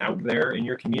art out there in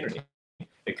your community.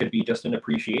 It could be just an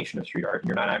appreciation of street art, and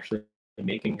you're not actually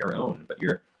making your own, but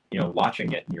you're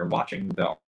watching it, and you're watching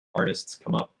the artists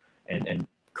come up and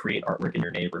create artwork in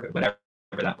your neighborhood, whatever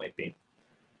that might be.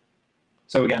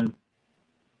 So again,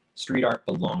 street art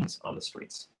belongs on the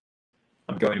streets.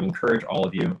 I'm going to encourage all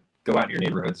of you, go out to your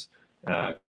neighborhoods.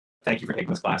 Thank you for taking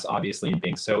this class, obviously, and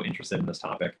being so interested in this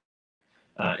topic.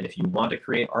 And if you want to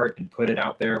create art and put it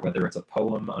out there, whether it's a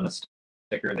poem on a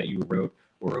sticker that you wrote,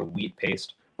 or a wheat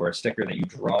paste, or a sticker that you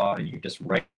draw and you just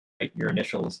write your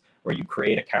initials, or you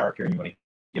create a character and you want to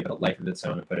give it a life of its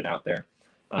own and put it out there,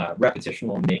 repetition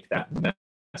will make that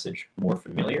message more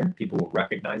familiar. People will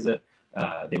recognize it.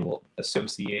 They will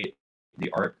associate the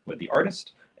art with the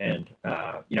artist, and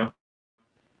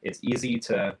it's easy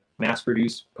to mass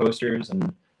produce posters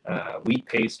and wheat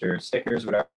paste or stickers,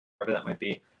 whatever that might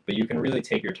be, but you can really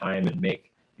take your time and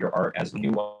make your art as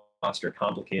nuanced or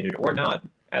complicated or not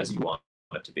as you want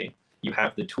it to be. You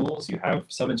have the tools, you have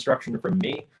some instruction from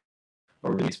me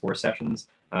over these 4 sessions.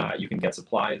 You can get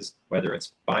supplies, whether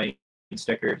it's buying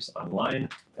stickers online.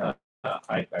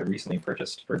 I recently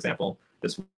purchased, for example,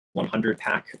 this 100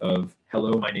 pack of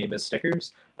Hello, My Name is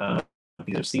stickers.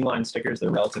 These are C-line stickers.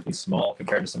 They're relatively small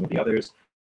compared to some of the others,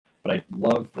 but I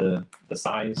love the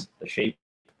size, the shape,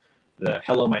 the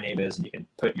Hello, My Name is, and you can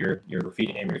put your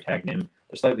graffiti name or your tag name.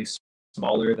 They're slightly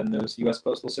smaller than those U.S.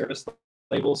 Postal Service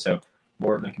labels, so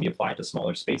more of them can be applied to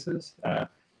smaller spaces.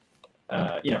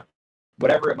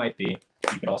 Whatever it might be.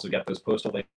 You can also get those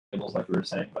postal labels, like we were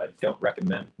saying, but I don't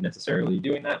recommend necessarily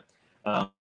doing that.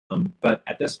 But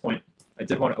at this point, I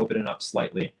did want to open it up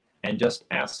slightly and just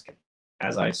ask,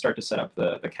 as I start to set up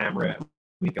the camera and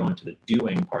we go into the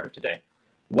doing part of today,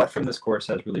 what from this course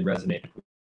has really resonated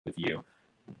with you?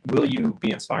 Will you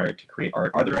be inspired to create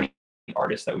art? Are there any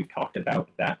artists that we've talked about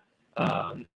that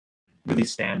really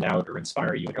stand out or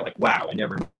inspire you, and you're like, wow, I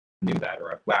never knew that,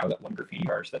 or wow, that one graffiti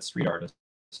artist, that street artist,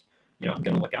 I'm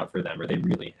going to look out for them, or they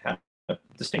really had a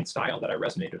distinct style that I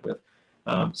resonated with.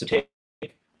 So take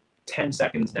 10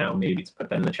 seconds now maybe to put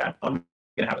that in the chat. I'm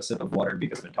going to have a sip of water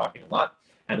because I've been talking a lot,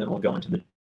 and then we'll go into the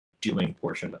doing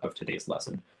portion of today's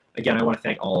lesson. Again, I want to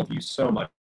thank all of you so much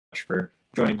for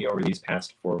joining me over these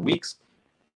past 4 weeks.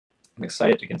 I'm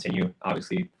excited to continue,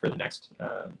 obviously, for the next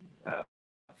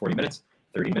 40 minutes,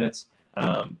 30 minutes,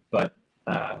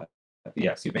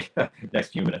 excuse me, next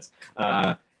few minutes.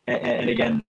 And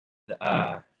again,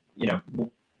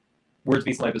 Words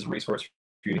Beats Life is a resource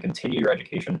for you to continue your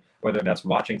education, whether that's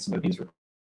watching some of these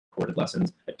recorded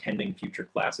lessons, attending future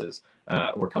classes,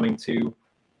 or coming to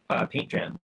paint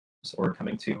jams, or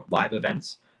coming to live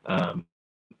events.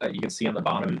 You can see on the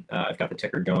bottom, I've got the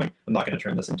ticker going. I'm not going to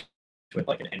turn this into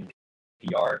like an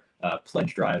NPR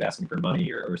pledge drive asking for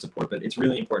money or support, but it's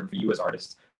really important for you as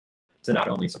artists to not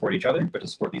only support each other, but to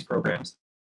support these programs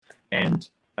and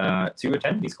to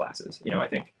attend these classes. I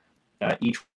think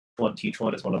each one teach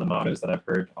one is one of the mottos that I've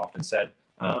heard often said.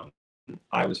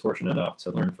 I was fortunate enough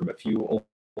to learn from a few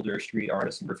older street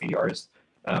artists and graffiti artists,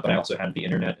 but I also had the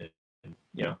internet and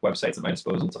websites at my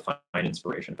disposal to find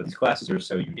inspiration. But these classes are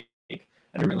so unique,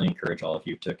 and I really encourage all of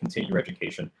you to continue your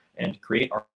education and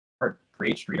create art,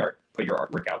 create street art, put your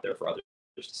artwork out there for others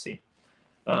to see.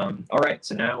 All right,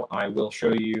 so now I will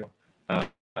show you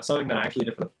something that I actually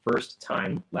did for the first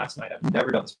time last night. I've never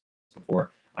done this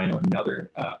before. I know another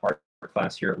art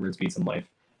class here at Words Beats and Life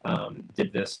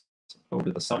did this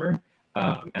over the summer,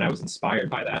 and I was inspired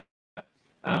by that.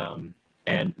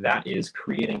 And that is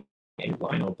creating a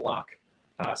lino block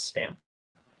stamp.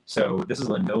 So this is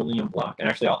a linoleum block, and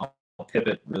actually I'll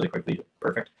pivot really quickly,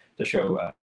 perfect, to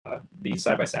show these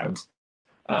side-by-sides.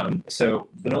 So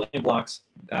linoleum blocks,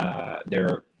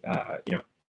 they're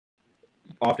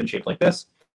often shaped like this,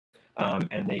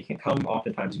 and they can come,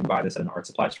 oftentimes you can buy this at an art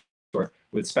supply store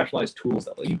with specialized tools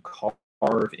that let you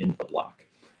carve into the block.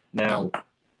 Now,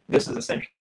 this is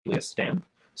essentially a stamp,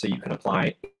 so you can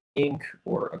apply ink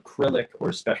or acrylic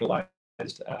or specialized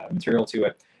material to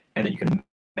it, and then you can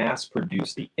mass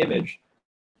produce the image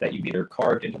that you've either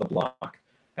carved into the block,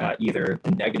 either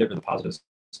the negative or the positive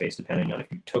space, depending on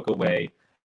if you took away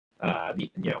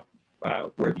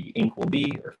where the ink will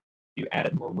be, or if you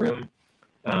added more room.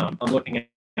 I'm looking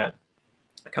at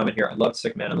a comment here. I love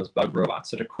Stickman and those bug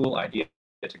robots. Such a cool idea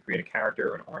to create a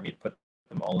character or an army to put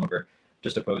them all over,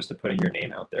 just opposed to putting your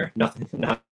name out there. Not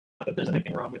that there's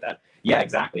anything wrong with that. Yeah,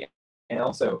 exactly. And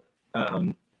also,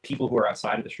 people who are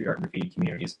outside of the street art and graffiti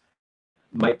communities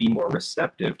might be more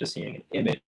receptive to seeing an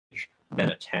image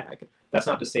than a tag. That's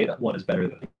not to say that one is better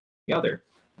than the other,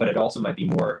 but it also might be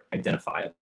more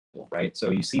identifiable, right?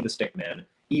 So you see the Stickman,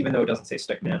 even though it doesn't say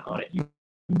Stickman on it, you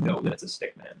know that it's a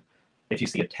Stickman. If you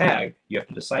see a tag, you have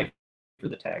to decipher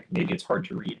the tag. Maybe it's hard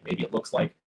to read. Maybe it looks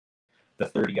like the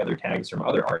 30 other tags from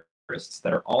other artists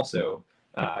that are also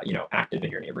active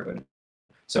in your neighborhood.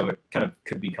 So it kind of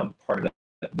could become part of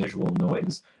that visual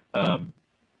noise.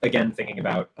 Again, thinking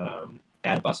about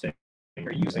ad busting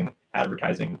or using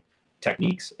advertising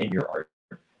techniques in your art.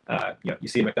 You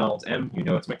see a McDonald's M, you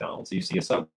know it's McDonald's. You see a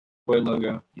Subway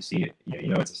logo, you see it, you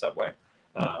know it's a Subway,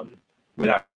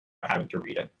 without having to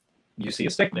read it. You see a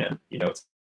stickman, you know it's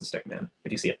a stickman.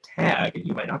 If you see a tag,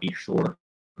 you might not be sure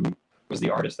who was the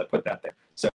artist that put that there.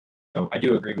 So I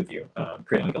do agree with you.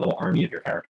 Creating like a little army of your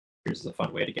characters is a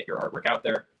fun way to get your artwork out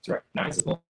there. It's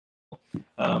recognizable.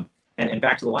 And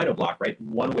back to the Lino block, right?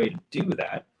 One way to do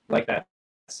that, like that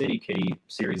City Kitty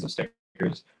series of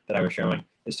stickers that I was showing,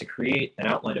 is to create an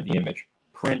outline of the image,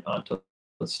 print onto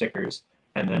the stickers,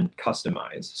 and then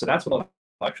customize. So that's what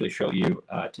I'll actually show you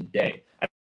today. I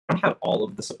don't have all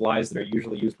of the supplies that are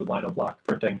usually used with Lino block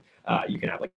printing. You can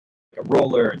have like a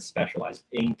roller and specialized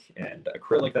ink and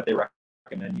acrylic that they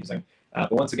recommend using.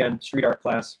 But once again, street art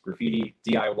class, graffiti,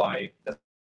 DIY,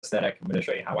 aesthetic. I'm going to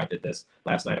show you how I did this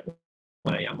last night at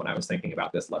 1 a.m. when I was thinking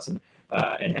about this lesson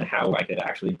and how I could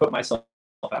actually put myself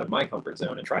out of my comfort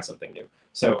zone and try something new.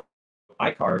 So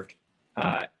I carved,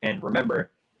 and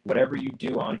remember, whatever you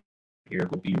do on here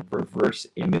will be reverse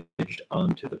imaged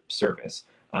onto the surface.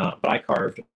 But I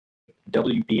carved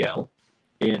WBL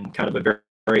in kind of a very,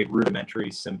 very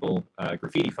rudimentary, simple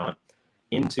graffiti font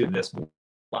into this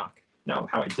block. Now,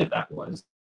 how I did that was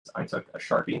I took a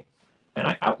Sharpie and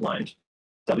I outlined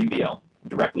WBL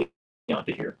directly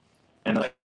onto here. And then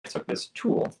I took this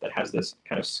tool that has this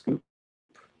kind of scoop,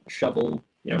 shovel,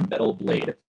 metal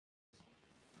blade,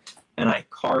 and I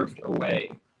carved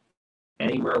away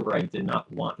anywhere where I did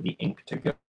not want the ink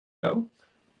to go.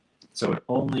 So it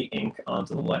only ink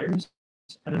onto the letters,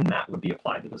 and then that would be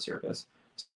applied to the surface.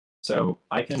 So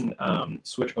I can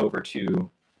switch over to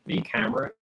the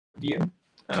camera view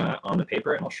on the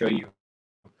paper, and I'll show you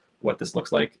what this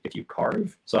looks like if you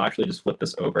carve. So I'll actually just flip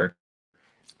this over,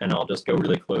 and I'll just go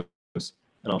really close,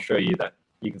 and I'll show you that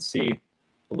you can see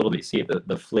a little bit, see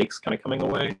the flakes kind of coming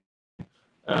away.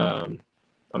 I'm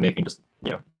making just,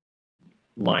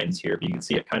 lines here, but you can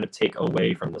see it kind of take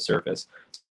away from the surface.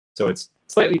 So it's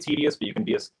slightly tedious, but you can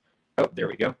be oh, there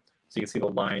we go. So you can see the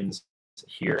lines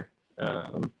here.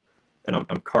 And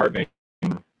I'm carving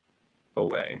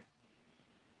away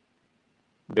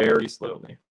very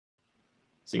slowly.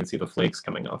 So you can see the flakes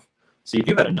coming off. So you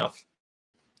do that enough,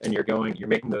 and you're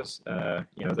making those,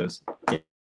 those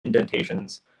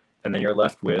indentations, and then you're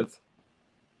left with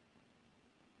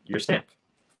your stamp.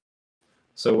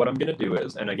 So what I'm going to do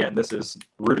is, and again, this is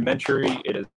rudimentary,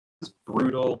 it is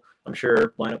brutal. I'm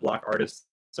sure Lino block artists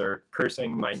are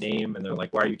cursing my name, and they're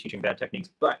like, why are you teaching bad techniques?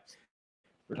 But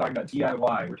we're talking about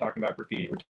DIY, we're talking about graffiti,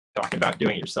 we're talking about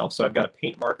doing it yourself. So I've got a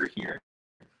paint marker here.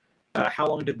 How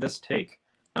long did this take?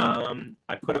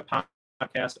 I put a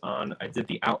podcast on, I did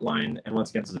the outline, and once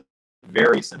again, this is a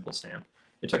very simple stamp.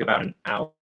 It took about an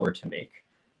hour to make.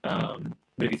 But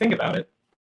if you think about it,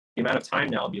 the amount of time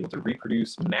now I'll be able to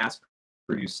reproduce, mass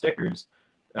produce stickers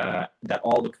that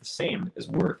all look the same is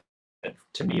worth it,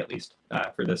 to me at least,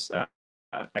 for this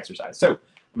exercise. So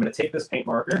I'm going to take this paint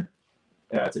marker.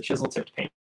 It's a chisel tipped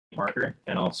paint marker,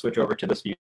 and I'll switch over to this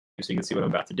view so you can see what I'm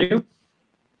about to do.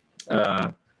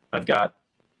 I've got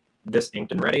this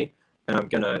inked and ready, and I'm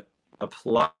going to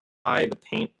apply the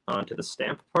paint onto the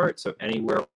stamp part, so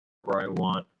anywhere where I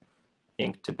want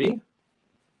ink to be.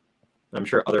 I'm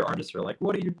sure other artists are like,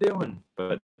 what are you doing?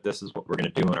 But this is what we're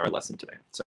going to do in our lesson today.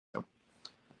 So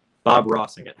Bob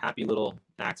Rossing it, happy little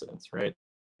accidents, right?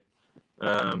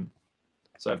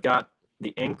 So I've got the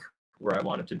ink where I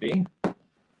want it to be.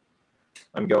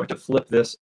 I'm going to flip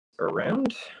this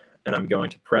around, and I'm going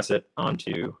to press it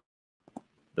onto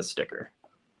the sticker.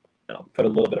 And I'll put a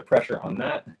little bit of pressure on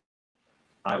that.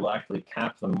 I will actually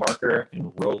cap the marker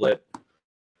and roll it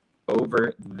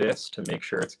over this to make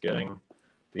sure it's getting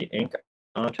the ink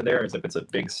onto there as if it's a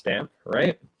big stamp,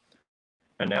 right?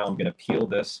 And now I'm going to peel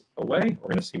this away. We're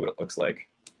going to see what it looks like.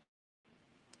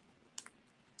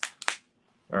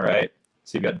 All right,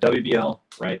 so you've got WBL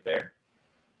right there.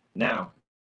 Now,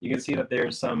 you can see that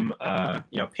there's some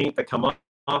paint that come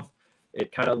off.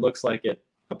 It kind of looks like it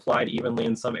applied evenly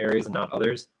in some areas and not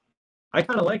others. I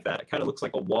kind of like that. It kind of looks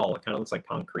like a wall. It kind of looks like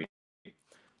concrete.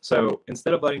 So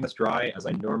instead of letting this dry as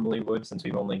I normally would, since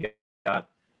we've only got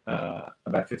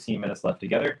about 15 minutes left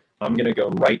together, I'm going to go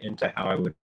right into how I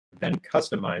would then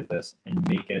customize this and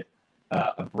make it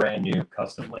a brand new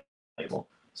custom label.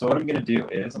 So what I'm going to do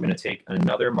is I'm going to take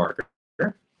another marker.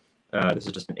 This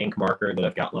is just an ink marker that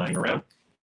I've got lying around.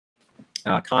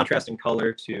 Contrasting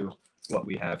color to what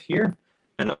we have here.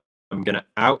 And I'm going to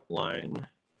outline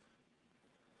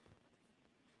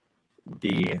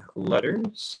the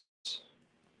letters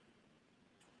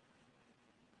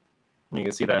And you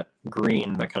can see that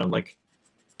green, that kind of like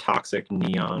toxic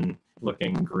neon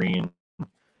looking green,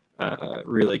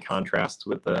 really contrasts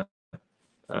with the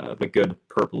good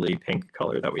purpley pink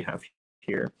color that we have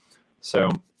here. So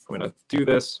I'm going to do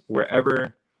this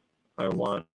wherever I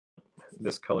want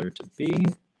this color to be.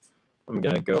 I'm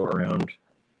going to go around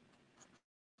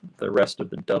the rest of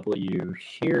the W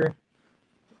here.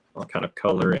 I'll kind of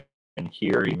color in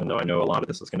here, even though I know a lot of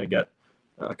this is going to get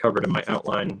covered in my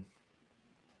outline.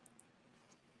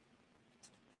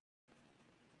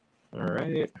 All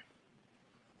right,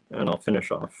 and I'll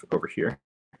finish off over here.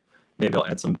 Maybe I'll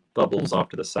add some bubbles off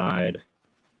to the side,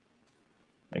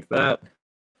 like that.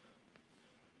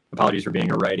 Apologies for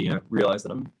being a righty. I realize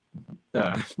that I'm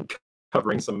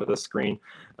covering some of the screen,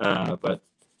 but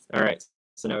all right.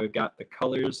 So now we've got the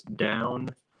colors down,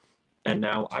 and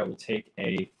now I will take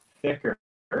a thicker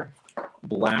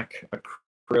black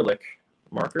acrylic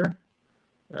marker.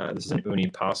 This is an Uni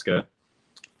Posca,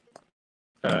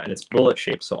 and it's bullet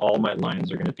shaped, so all my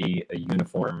lines are going to be a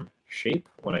uniform shape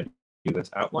when I do this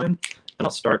outline. And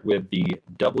I'll start with the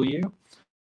W.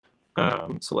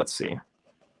 So let's see.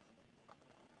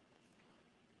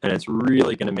 And it's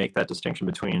really going to make that distinction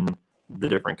between the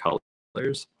different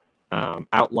colors.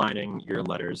 Outlining your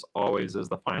letters always is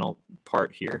the final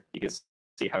part here. You can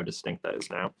see how distinct that is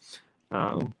now.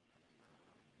 And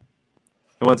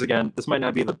once again, this might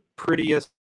not be the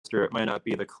prettiest, or it might not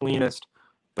be the cleanest,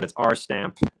 but it's our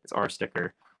stamp, it's our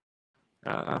sticker.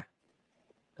 I'm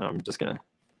just gonna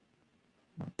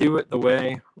do it the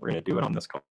way we're gonna do it on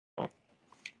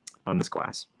this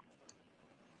glass.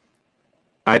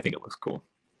 I think it looks cool.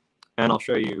 And I'll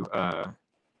show you how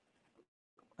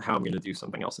I'm gonna do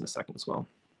something else in a second as well.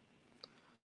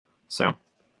 So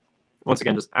once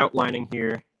again, just outlining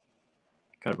here,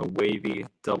 kind of a wavy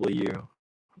W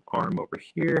arm over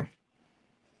here.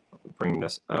 I'll bring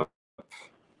this up.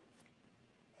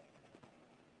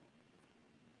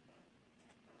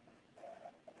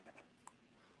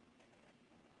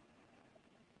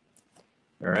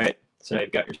 All right, so now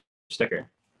you've got your sticker,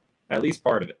 at least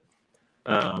part of it.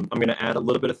 I'm going to add a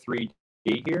little bit of 3D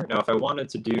here. Now, if I wanted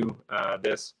to do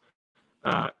this,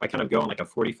 I kind of go on like a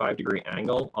 45-degree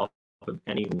angle off of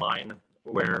any line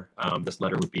where this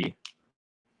letter would be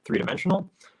three-dimensional.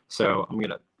 So I'm going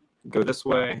to go this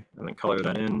way and then color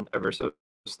that in ever so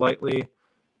slightly.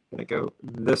 I'm going to go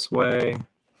this way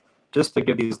just to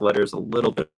give these letters a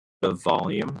little bit of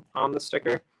volume on the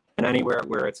sticker. And anywhere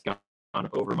where it's gone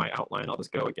over my outline, I'll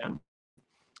just go again.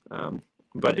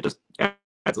 But it just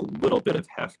adds a little bit of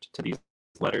heft to these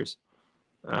letters.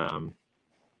 And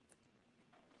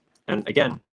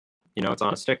again, you know, it's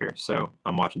on a sticker. So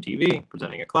I'm watching TV,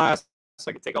 presenting a class.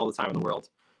 So I can take all the time in the world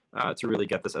to really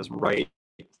get this as right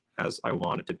as I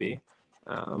want it to be.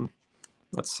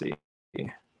 Let's see,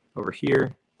 over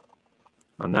here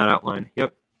on that outline.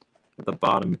 Yep, at the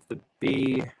bottom of the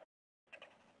B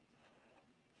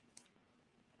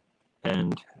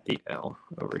and the L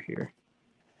over here.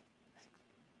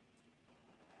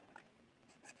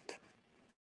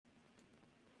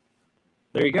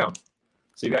 There you go.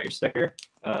 So you got your sticker.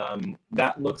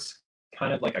 That looks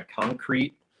kind of like a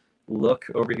concrete look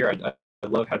over here. I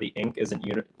love how the ink isn't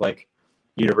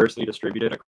universally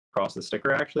distributed across the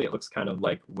sticker. Actually, it looks kind of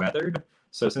like weathered.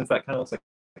 So since that kind of looks like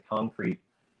concrete,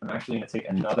 I'm actually going to take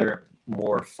another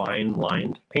more fine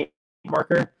lined paint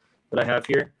marker that I have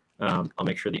here. I'll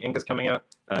make sure the ink is coming out,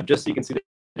 just so you can see the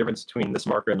difference between this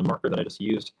marker and the marker that I just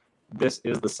used. This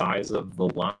is the size of the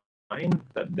line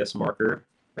that this marker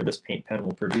or this paint pen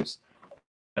will produce.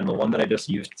 And the one that I just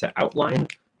used to outline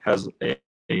has a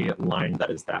line that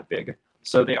is that big.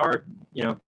 So they are, you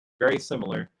know, very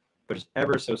similar, but just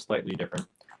ever so slightly different.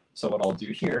 So what I'll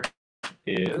do here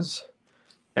is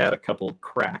add a couple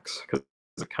cracks, because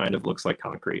it kind of looks like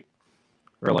concrete,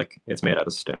 or like it's made out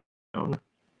of stone.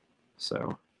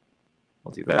 So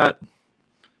I'll do that.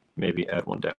 Maybe add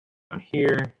one down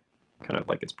here, kind of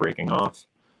like it's breaking off.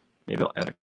 Maybe I'll add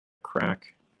a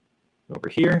crack over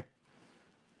here.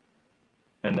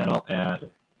 And then I'll add,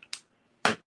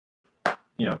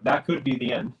 you know, that could be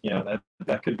the end. You know,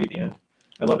 that could be the end.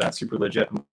 I love that. Super legit.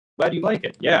 I'm glad you like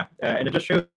it. Yeah. And it just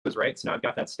shows, right? So now I've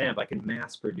got that stamp. I can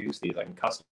mass produce these. I can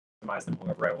customize them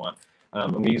however I want.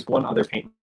 I'm going to use one other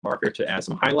paint marker to add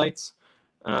some highlights.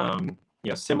 You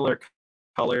know, similar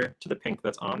color to the pink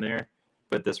that's on there,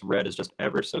 but this red is just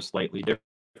ever so slightly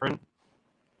different.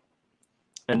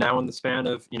 And now in the span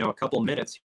of, you know, a couple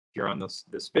minutes here on this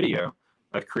video,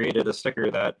 I've created a sticker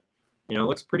that, you know,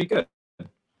 looks pretty good.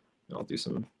 I'll do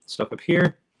some stuff up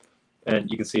here,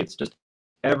 and you can see it's just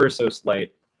ever so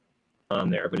slight on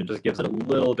there, but it just gives it a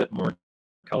little bit more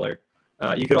color.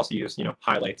 You could also use,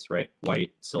 highlights, right?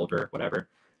 White, silver, whatever.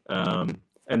 And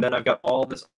then I've got all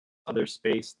this other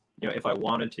space, if I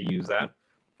wanted to use that.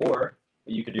 Or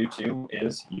what you could do too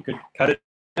is you could cut it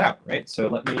out, right? So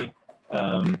let me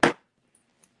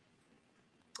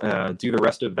do the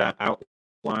rest of that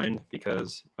outline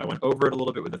because I went over it a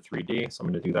little bit with the 3D. So I'm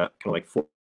going to do that kind of like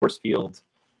force field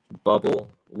bubble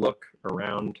look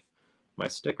around my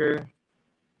sticker.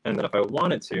 And then if I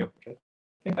wanted to, I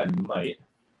think I might,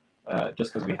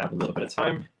 just because we have a little bit of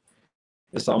time,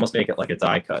 just to almost make it like a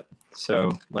die cut.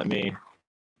 So let me,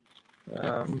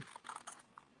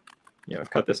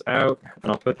 cut this out,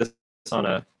 and I'll put this on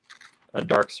a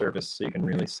dark surface so you can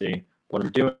really see. What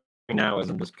I'm doing now is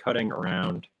I'm just cutting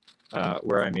around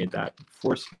where I made that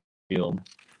force field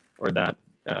or that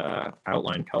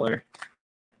outline color.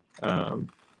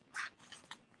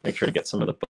 Make sure to get some of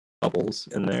the bubbles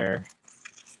in there.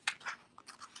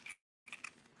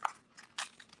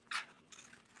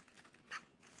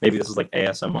 Maybe this is like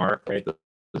ASMR, right?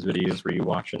 Those videos where you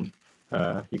watch and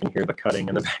you can hear the cutting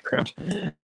in the background.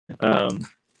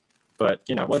 But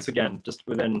once again, just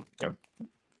within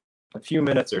a few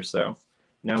minutes or so,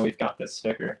 now we've got this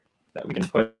sticker that we can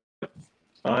put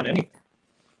on anything.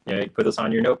 You can put this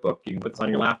on your notebook. You can put this on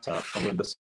your laptop. I'll move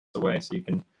this away so you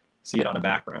can see it on a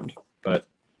background. But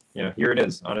here it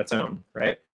is on its own,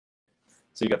 right?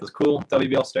 So you got this cool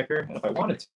WBL sticker, and if I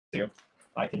wanted to,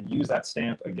 I can use that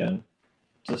stamp again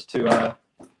just to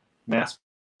mass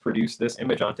produce this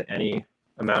image onto any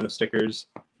amount of stickers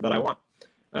that I want.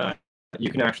 You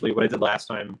can actually, what I did last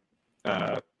time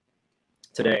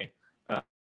today,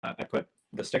 I put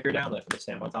the sticker down, I put the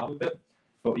stamp on top of it.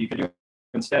 But what you can do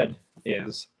instead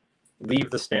is leave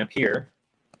the stamp here,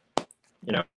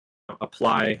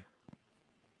 apply,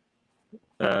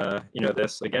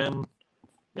 this again,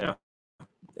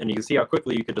 and you can see how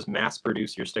quickly you could just mass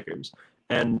produce your stickers.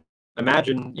 And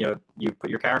imagine, you put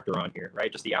your character on here,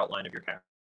 right? Just the outline of your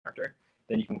character.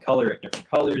 Then you can color it different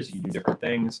colors. You can do different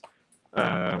things.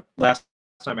 Last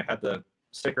time I had the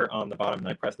sticker on the bottom and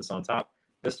I pressed this on top.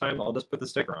 This time I'll just put the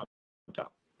sticker on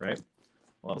top, right?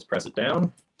 I'll just press it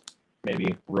down,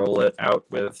 maybe roll it out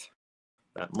with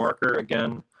that marker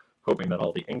again, hoping that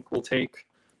all the ink will take.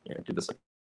 Do this a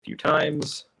few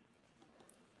times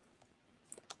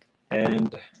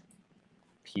and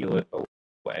peel it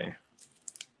away.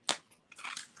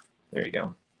 There you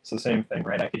go. It's the same thing,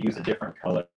 right? I could use a different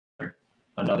color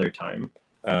another time.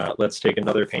 Let's take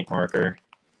another paint marker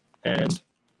and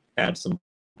add some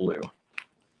blue.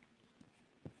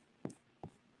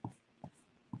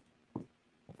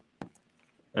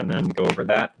 And then go over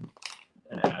that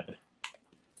and add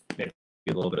maybe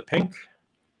a little bit of pink.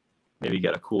 Maybe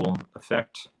get a cool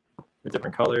effect with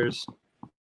different colors.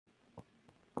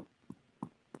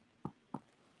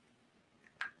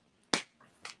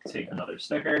 Take another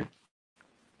sticker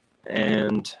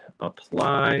and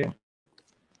apply.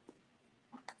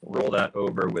 Roll that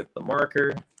over with the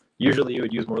marker. Usually you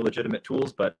would use more legitimate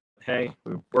tools, but hey,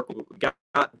 we work with what we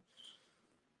got.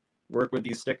 Work with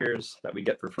these stickers that we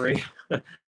get for free and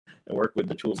work with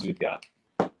the tools we've got.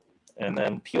 And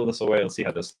then peel this away. Let's see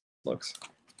how this looks.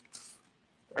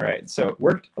 All right, so it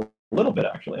worked a little bit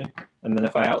actually. And then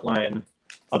if I outline,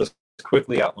 I'll just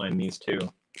quickly outline these two.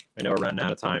 I know we're running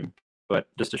out of time, but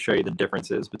just to show you the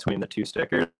differences between the two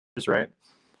stickers, right?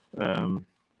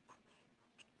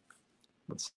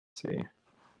 Let's see.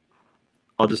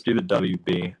 I'll just do the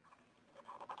WB.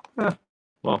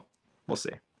 Well, we'll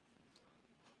see.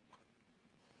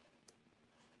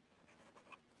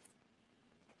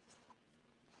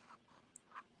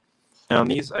 Now on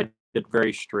these, I did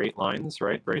very straight lines,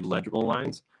 right? Very legible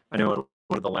lines. I know in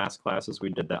one of the last classes we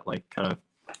did that like kind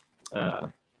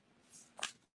of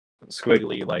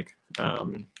squiggly, like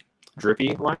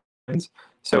drippy lines.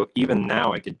 So even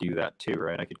now I could do that too,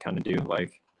 right? I could kind of do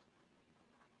like,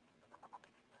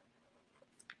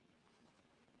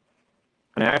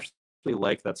 and I actually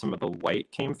like that some of the white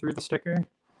came through the sticker.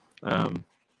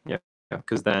 Yeah,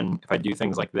 because then if I do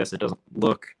things like this, it doesn't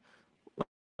look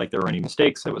like there were any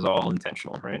mistakes. It was all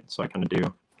intentional, right? So I kind of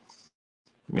do,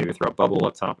 maybe throw a bubble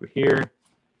up top of here,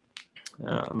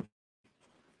 something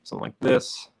like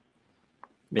this.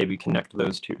 Maybe connect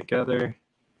those two together,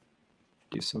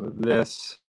 do some of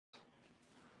this,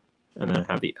 and then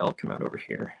have the L come out over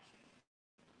here.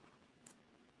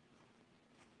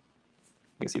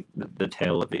 You can see the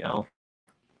tail of the L.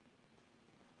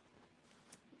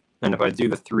 And if I do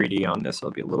the 3D on this,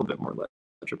 it'll be a little bit more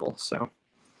legible. So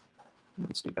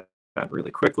let's do that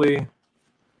really quickly.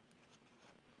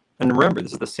 And remember,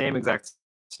 this is the same exact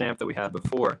stamp that we had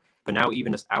before, but now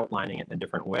even just outlining it in a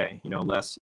different way,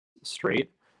 less straight.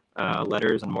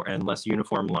 letters and less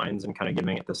uniform lines and kind of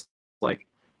giving it this like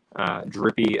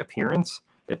drippy appearance,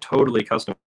 it totally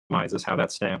customizes how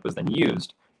that stamp was then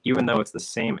used, even though it's the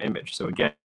same image. So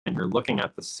again, you're looking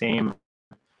at the same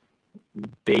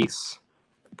base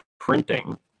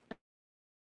printing.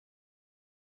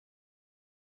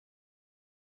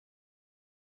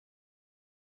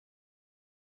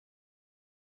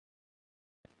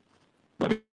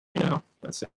 Let me know.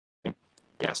 Let's see.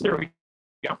 Yes, there we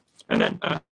go. And then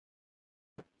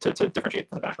to differentiate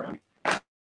from the background,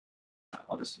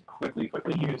 I'll just quickly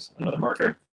use another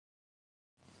marker.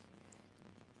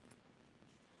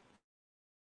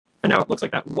 And now it looks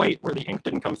like that white where the ink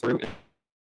didn't come through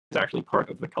is actually part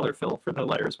of the color fill for the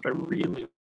letters, which I really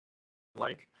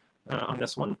like on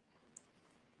this one.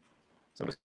 So I'm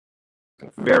just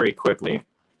going to very quickly,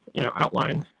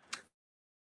 outline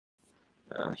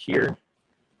here.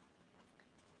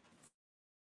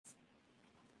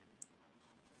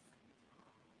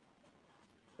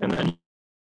 And then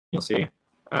you'll see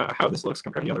how this looks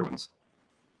compared to the other ones.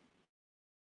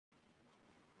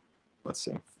 Let's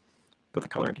see. Put the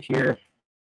color into here.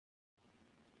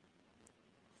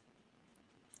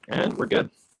 And we're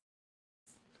good.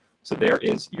 So there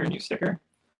is your new sticker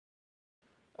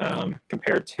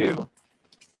compared to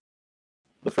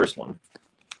the first one.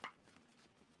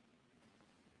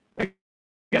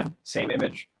 Again, same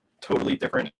image, totally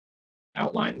different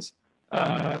outlines,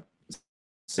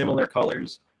 similar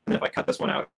colors. And if I cut this one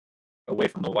out away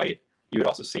from the white, you would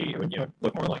also see it would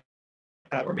look more like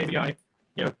that. Or maybe I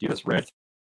do this red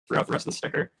throughout the rest of the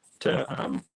sticker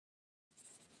to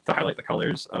highlight the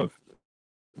colors of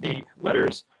the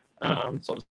letters. So I'll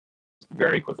just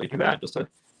very quickly do that just to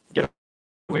get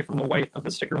away from the white of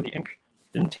the sticker and the ink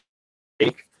didn't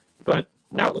take. But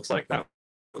now it looks like that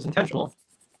was intentional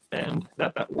and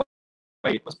that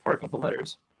white was part of the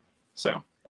letters. So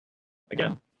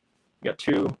again, you got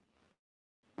two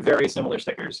very similar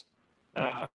stickers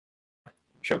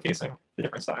showcasing the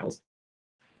different styles.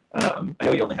 I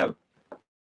know you only have.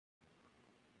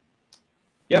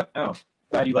 Yep. Oh,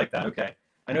 glad you like that. Okay.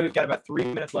 I know we've got about 3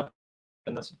 minutes left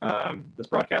in this this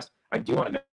broadcast. I do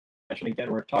want to mention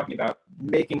again, we're talking about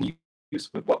making use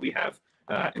with what we have,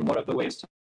 and one of the ways to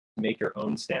make your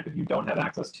own stamp if you don't have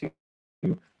access to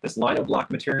this lino block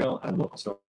material at a local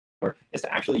store is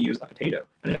to actually use a potato.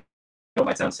 And I know it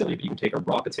might sound silly, but you can take a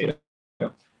raw potato,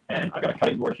 and I've got a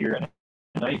cutting board here and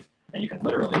a knife, and you can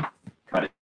literally cut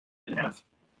it in half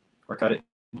or cut it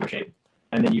into a shape,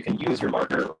 and then you can use your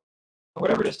marker or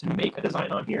whatever it is to make a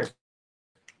design on here.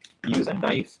 Use a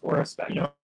knife or a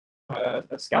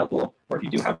scalpel, or if you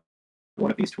do have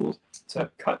one of these tools, to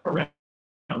cut around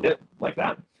it like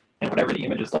that, and whatever the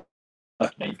image is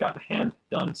left, now you've got a hand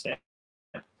done stamp.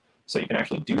 So you can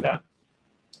actually do that.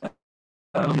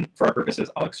 For our purposes,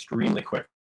 I'll extremely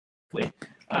quickly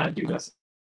do this.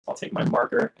 I'll take my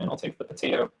marker and I'll take the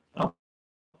potato and I'll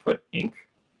put ink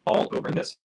all over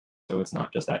this, so it's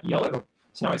not just that yellow.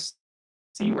 So now I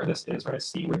see where this is, right? I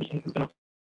see where the ink has been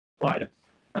applied,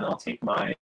 and I'll take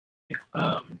my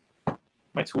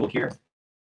my tool here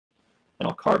and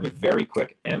I'll carve a very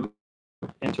quick M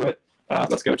into it.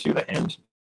 Let's go to the hand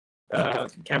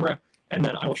camera, and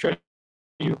then I will show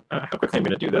you how quickly I'm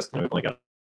going to do this. And we've only got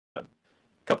a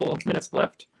couple of minutes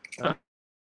left.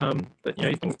 But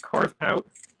you can carve out,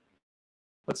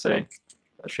 let's say,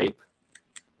 a shape.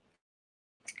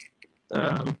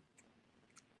 And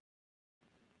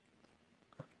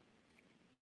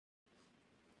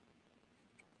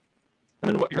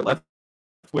then what you're left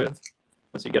with,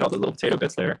 once you get all the little potato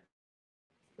bits there,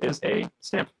 is a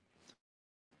stamp.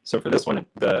 So for this one,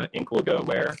 the ink will go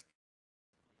where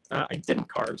I didn't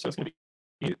carve, so it's going to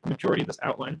be the majority of this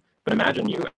outline. But imagine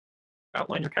you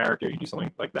outline your character, you do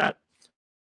something like that,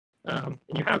 and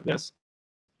you have this,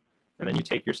 and then you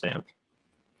take your stamp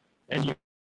and you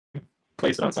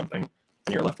place it on something,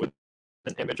 and you're left with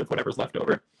an image of whatever's left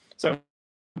over. So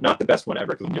not the best one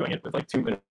ever, because I'm doing it with like 2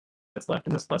 minutes left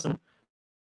in this lesson,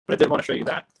 but I did want to show you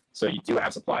that. So you do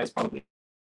have supplies probably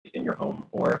in your home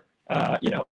or at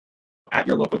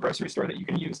your local grocery store that you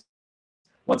can use.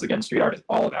 Once again, street art is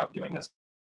all about doing this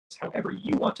however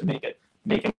you want to make it,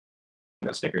 making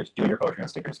those stickers, doing your poetry on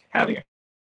stickers, having a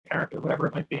character, whatever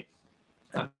it might be,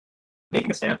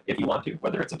 making a stamp if you want to,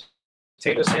 whether it's a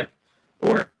potato stamp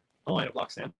or a lino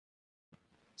block stamp.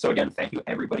 So again, thank you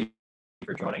everybody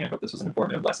for joining. I hope this was an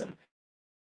informative lesson.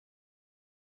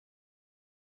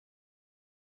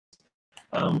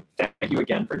 Thank you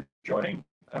again for joining.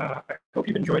 I hope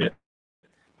you've enjoyed it.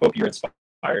 Hope you're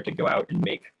inspired to go out and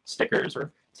make stickers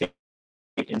or take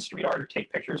in street art or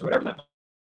take pictures, whatever that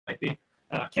might be.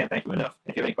 Can't thank you enough.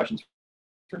 If you have any questions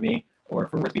for me or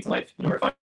for Worth Beats in Life, you know where to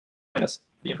find us.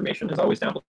 The information is always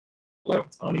down below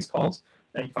on these calls,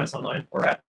 and you can find us online or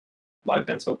at live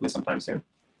events hopefully sometime soon.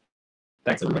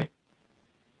 Thanks, everybody.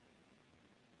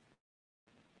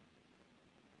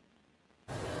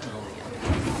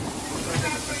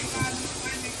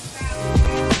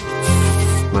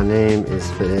 My name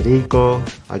is Federico.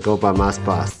 I go by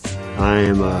Maspas. I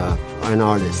am an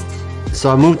artist. So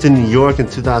I moved to New York in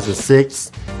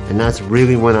 2006, and that's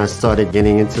really when I started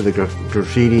getting into the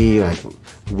graffiti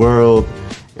world.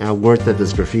 And I worked at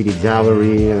this graffiti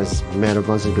gallery. I met a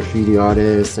bunch of graffiti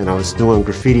artists, and I was doing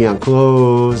graffiti on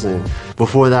clothes. And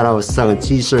before that, I was selling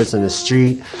T-shirts in the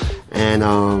street, and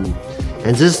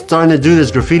just starting to do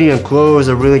this graffiti on clothes.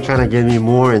 It really kind of get me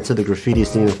more into the graffiti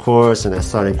scene, of course. And I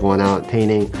started going out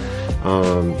painting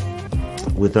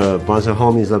with a bunch of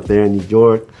homies up there in New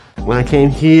York. When I came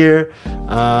here,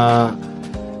 I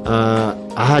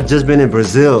had just been in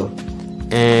Brazil,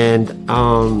 and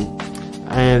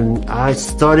I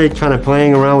started kind of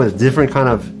playing around with different kind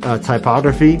of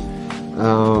typography,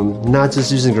 not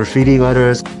just using graffiti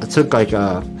letters. I took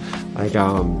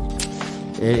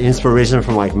inspiration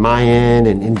from Mayan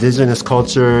and indigenous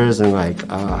cultures and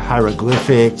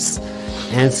hieroglyphics,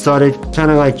 and started kind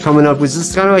of coming up with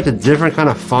just kind of a different kind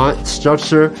of font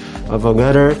structure of a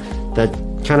letter that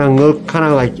kind of looked kind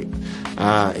of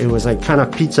it was kind of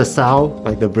pichação,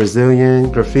 like the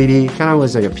Brazilian graffiti. Kind of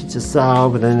was like a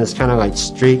pichação, but then it's kind of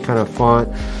straight kind of font.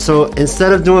 So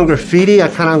instead of doing graffiti, I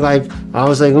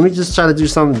was like, let me just try to do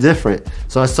something different.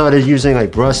 So I started using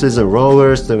brushes and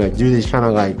rollers to do these kind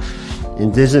of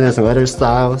indigenous letter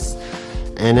styles.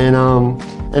 And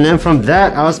then from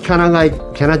that, I was kind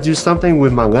of can I do something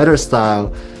with my letter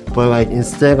style? But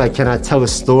instead, can I tell a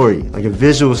story, a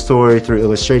visual story through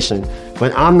illustration?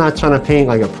 But I'm not trying to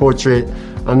paint a portrait.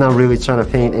 I'm not really trying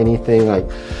to paint anything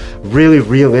really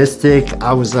realistic.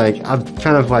 I was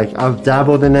I've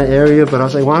dabbled in that area, but I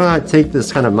was like, why don't I take this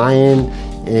kind of Mayan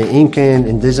and Incan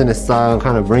indigenous style and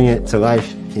kind of bring it to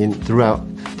life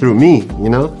through me,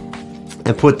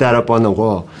 and put that up on the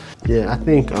wall. Yeah, I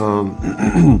think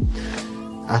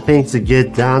I think to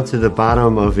get down to the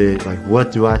bottom of it,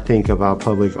 what do I think about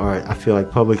public art? I feel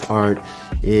like public art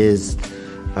is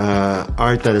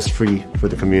art that is free for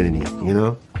the community,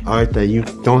 Art that you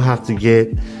don't have to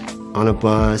get on a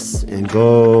bus and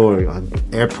go, or on an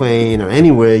airplane or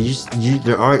anywhere.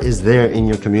 The art is there in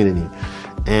your community.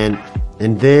 And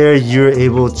there you're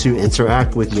able to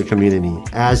interact with your community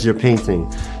as you're painting.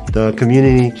 The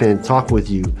community can talk with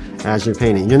you as you're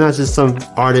painting. You're not just some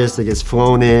artist that gets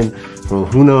flown in from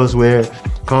who knows where,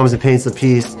 comes and paints a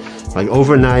piece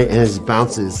overnight and it just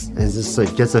bounces and just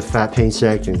gets a fat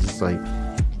paycheck and just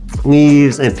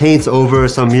leaves and paints over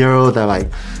some mural that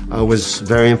was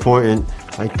very important.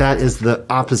 That is the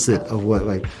opposite of what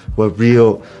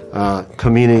real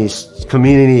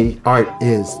community art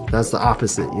is. That's the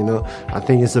opposite, I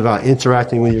think it's about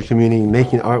interacting with your community,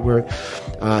 making artwork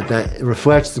that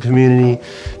reflects the community,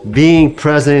 being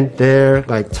present there,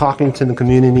 talking to the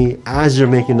community as you're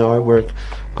making the artwork.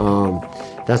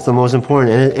 That's the most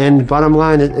important. And bottom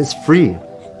line, it's free.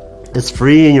 It's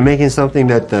free, and you're making something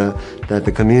that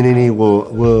the community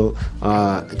will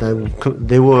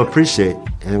appreciate.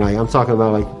 And I'm talking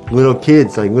about little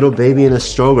kids, little baby in a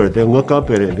stroller. They'll look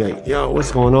up at it and be like, "Yo,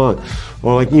 what's going on?"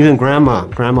 Or even grandma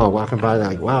walking by,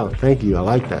 "Wow, thank you, I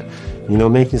like that."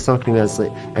 Making something that's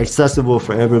accessible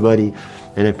for everybody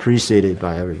and appreciated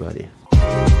by everybody.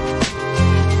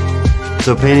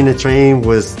 So painting the train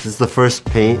this is the first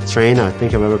train I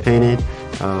think I've ever painted.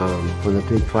 One of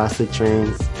the big plastic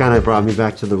trains. Kind of brought me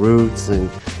back to the roots and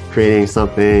creating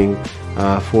something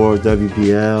for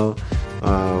WBL.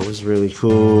 Was really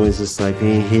cool. It's just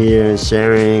being here and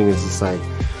sharing. It's just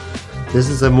this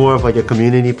is more of a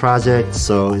community project,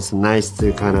 so it's nice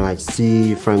to kind of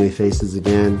see friendly faces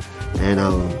again. And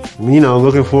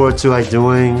looking forward to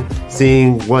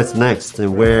seeing what's next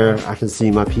and where I can see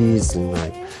my piece and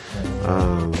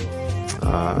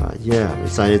yeah, I'm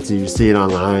excited to see it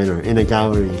online or in a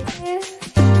gallery.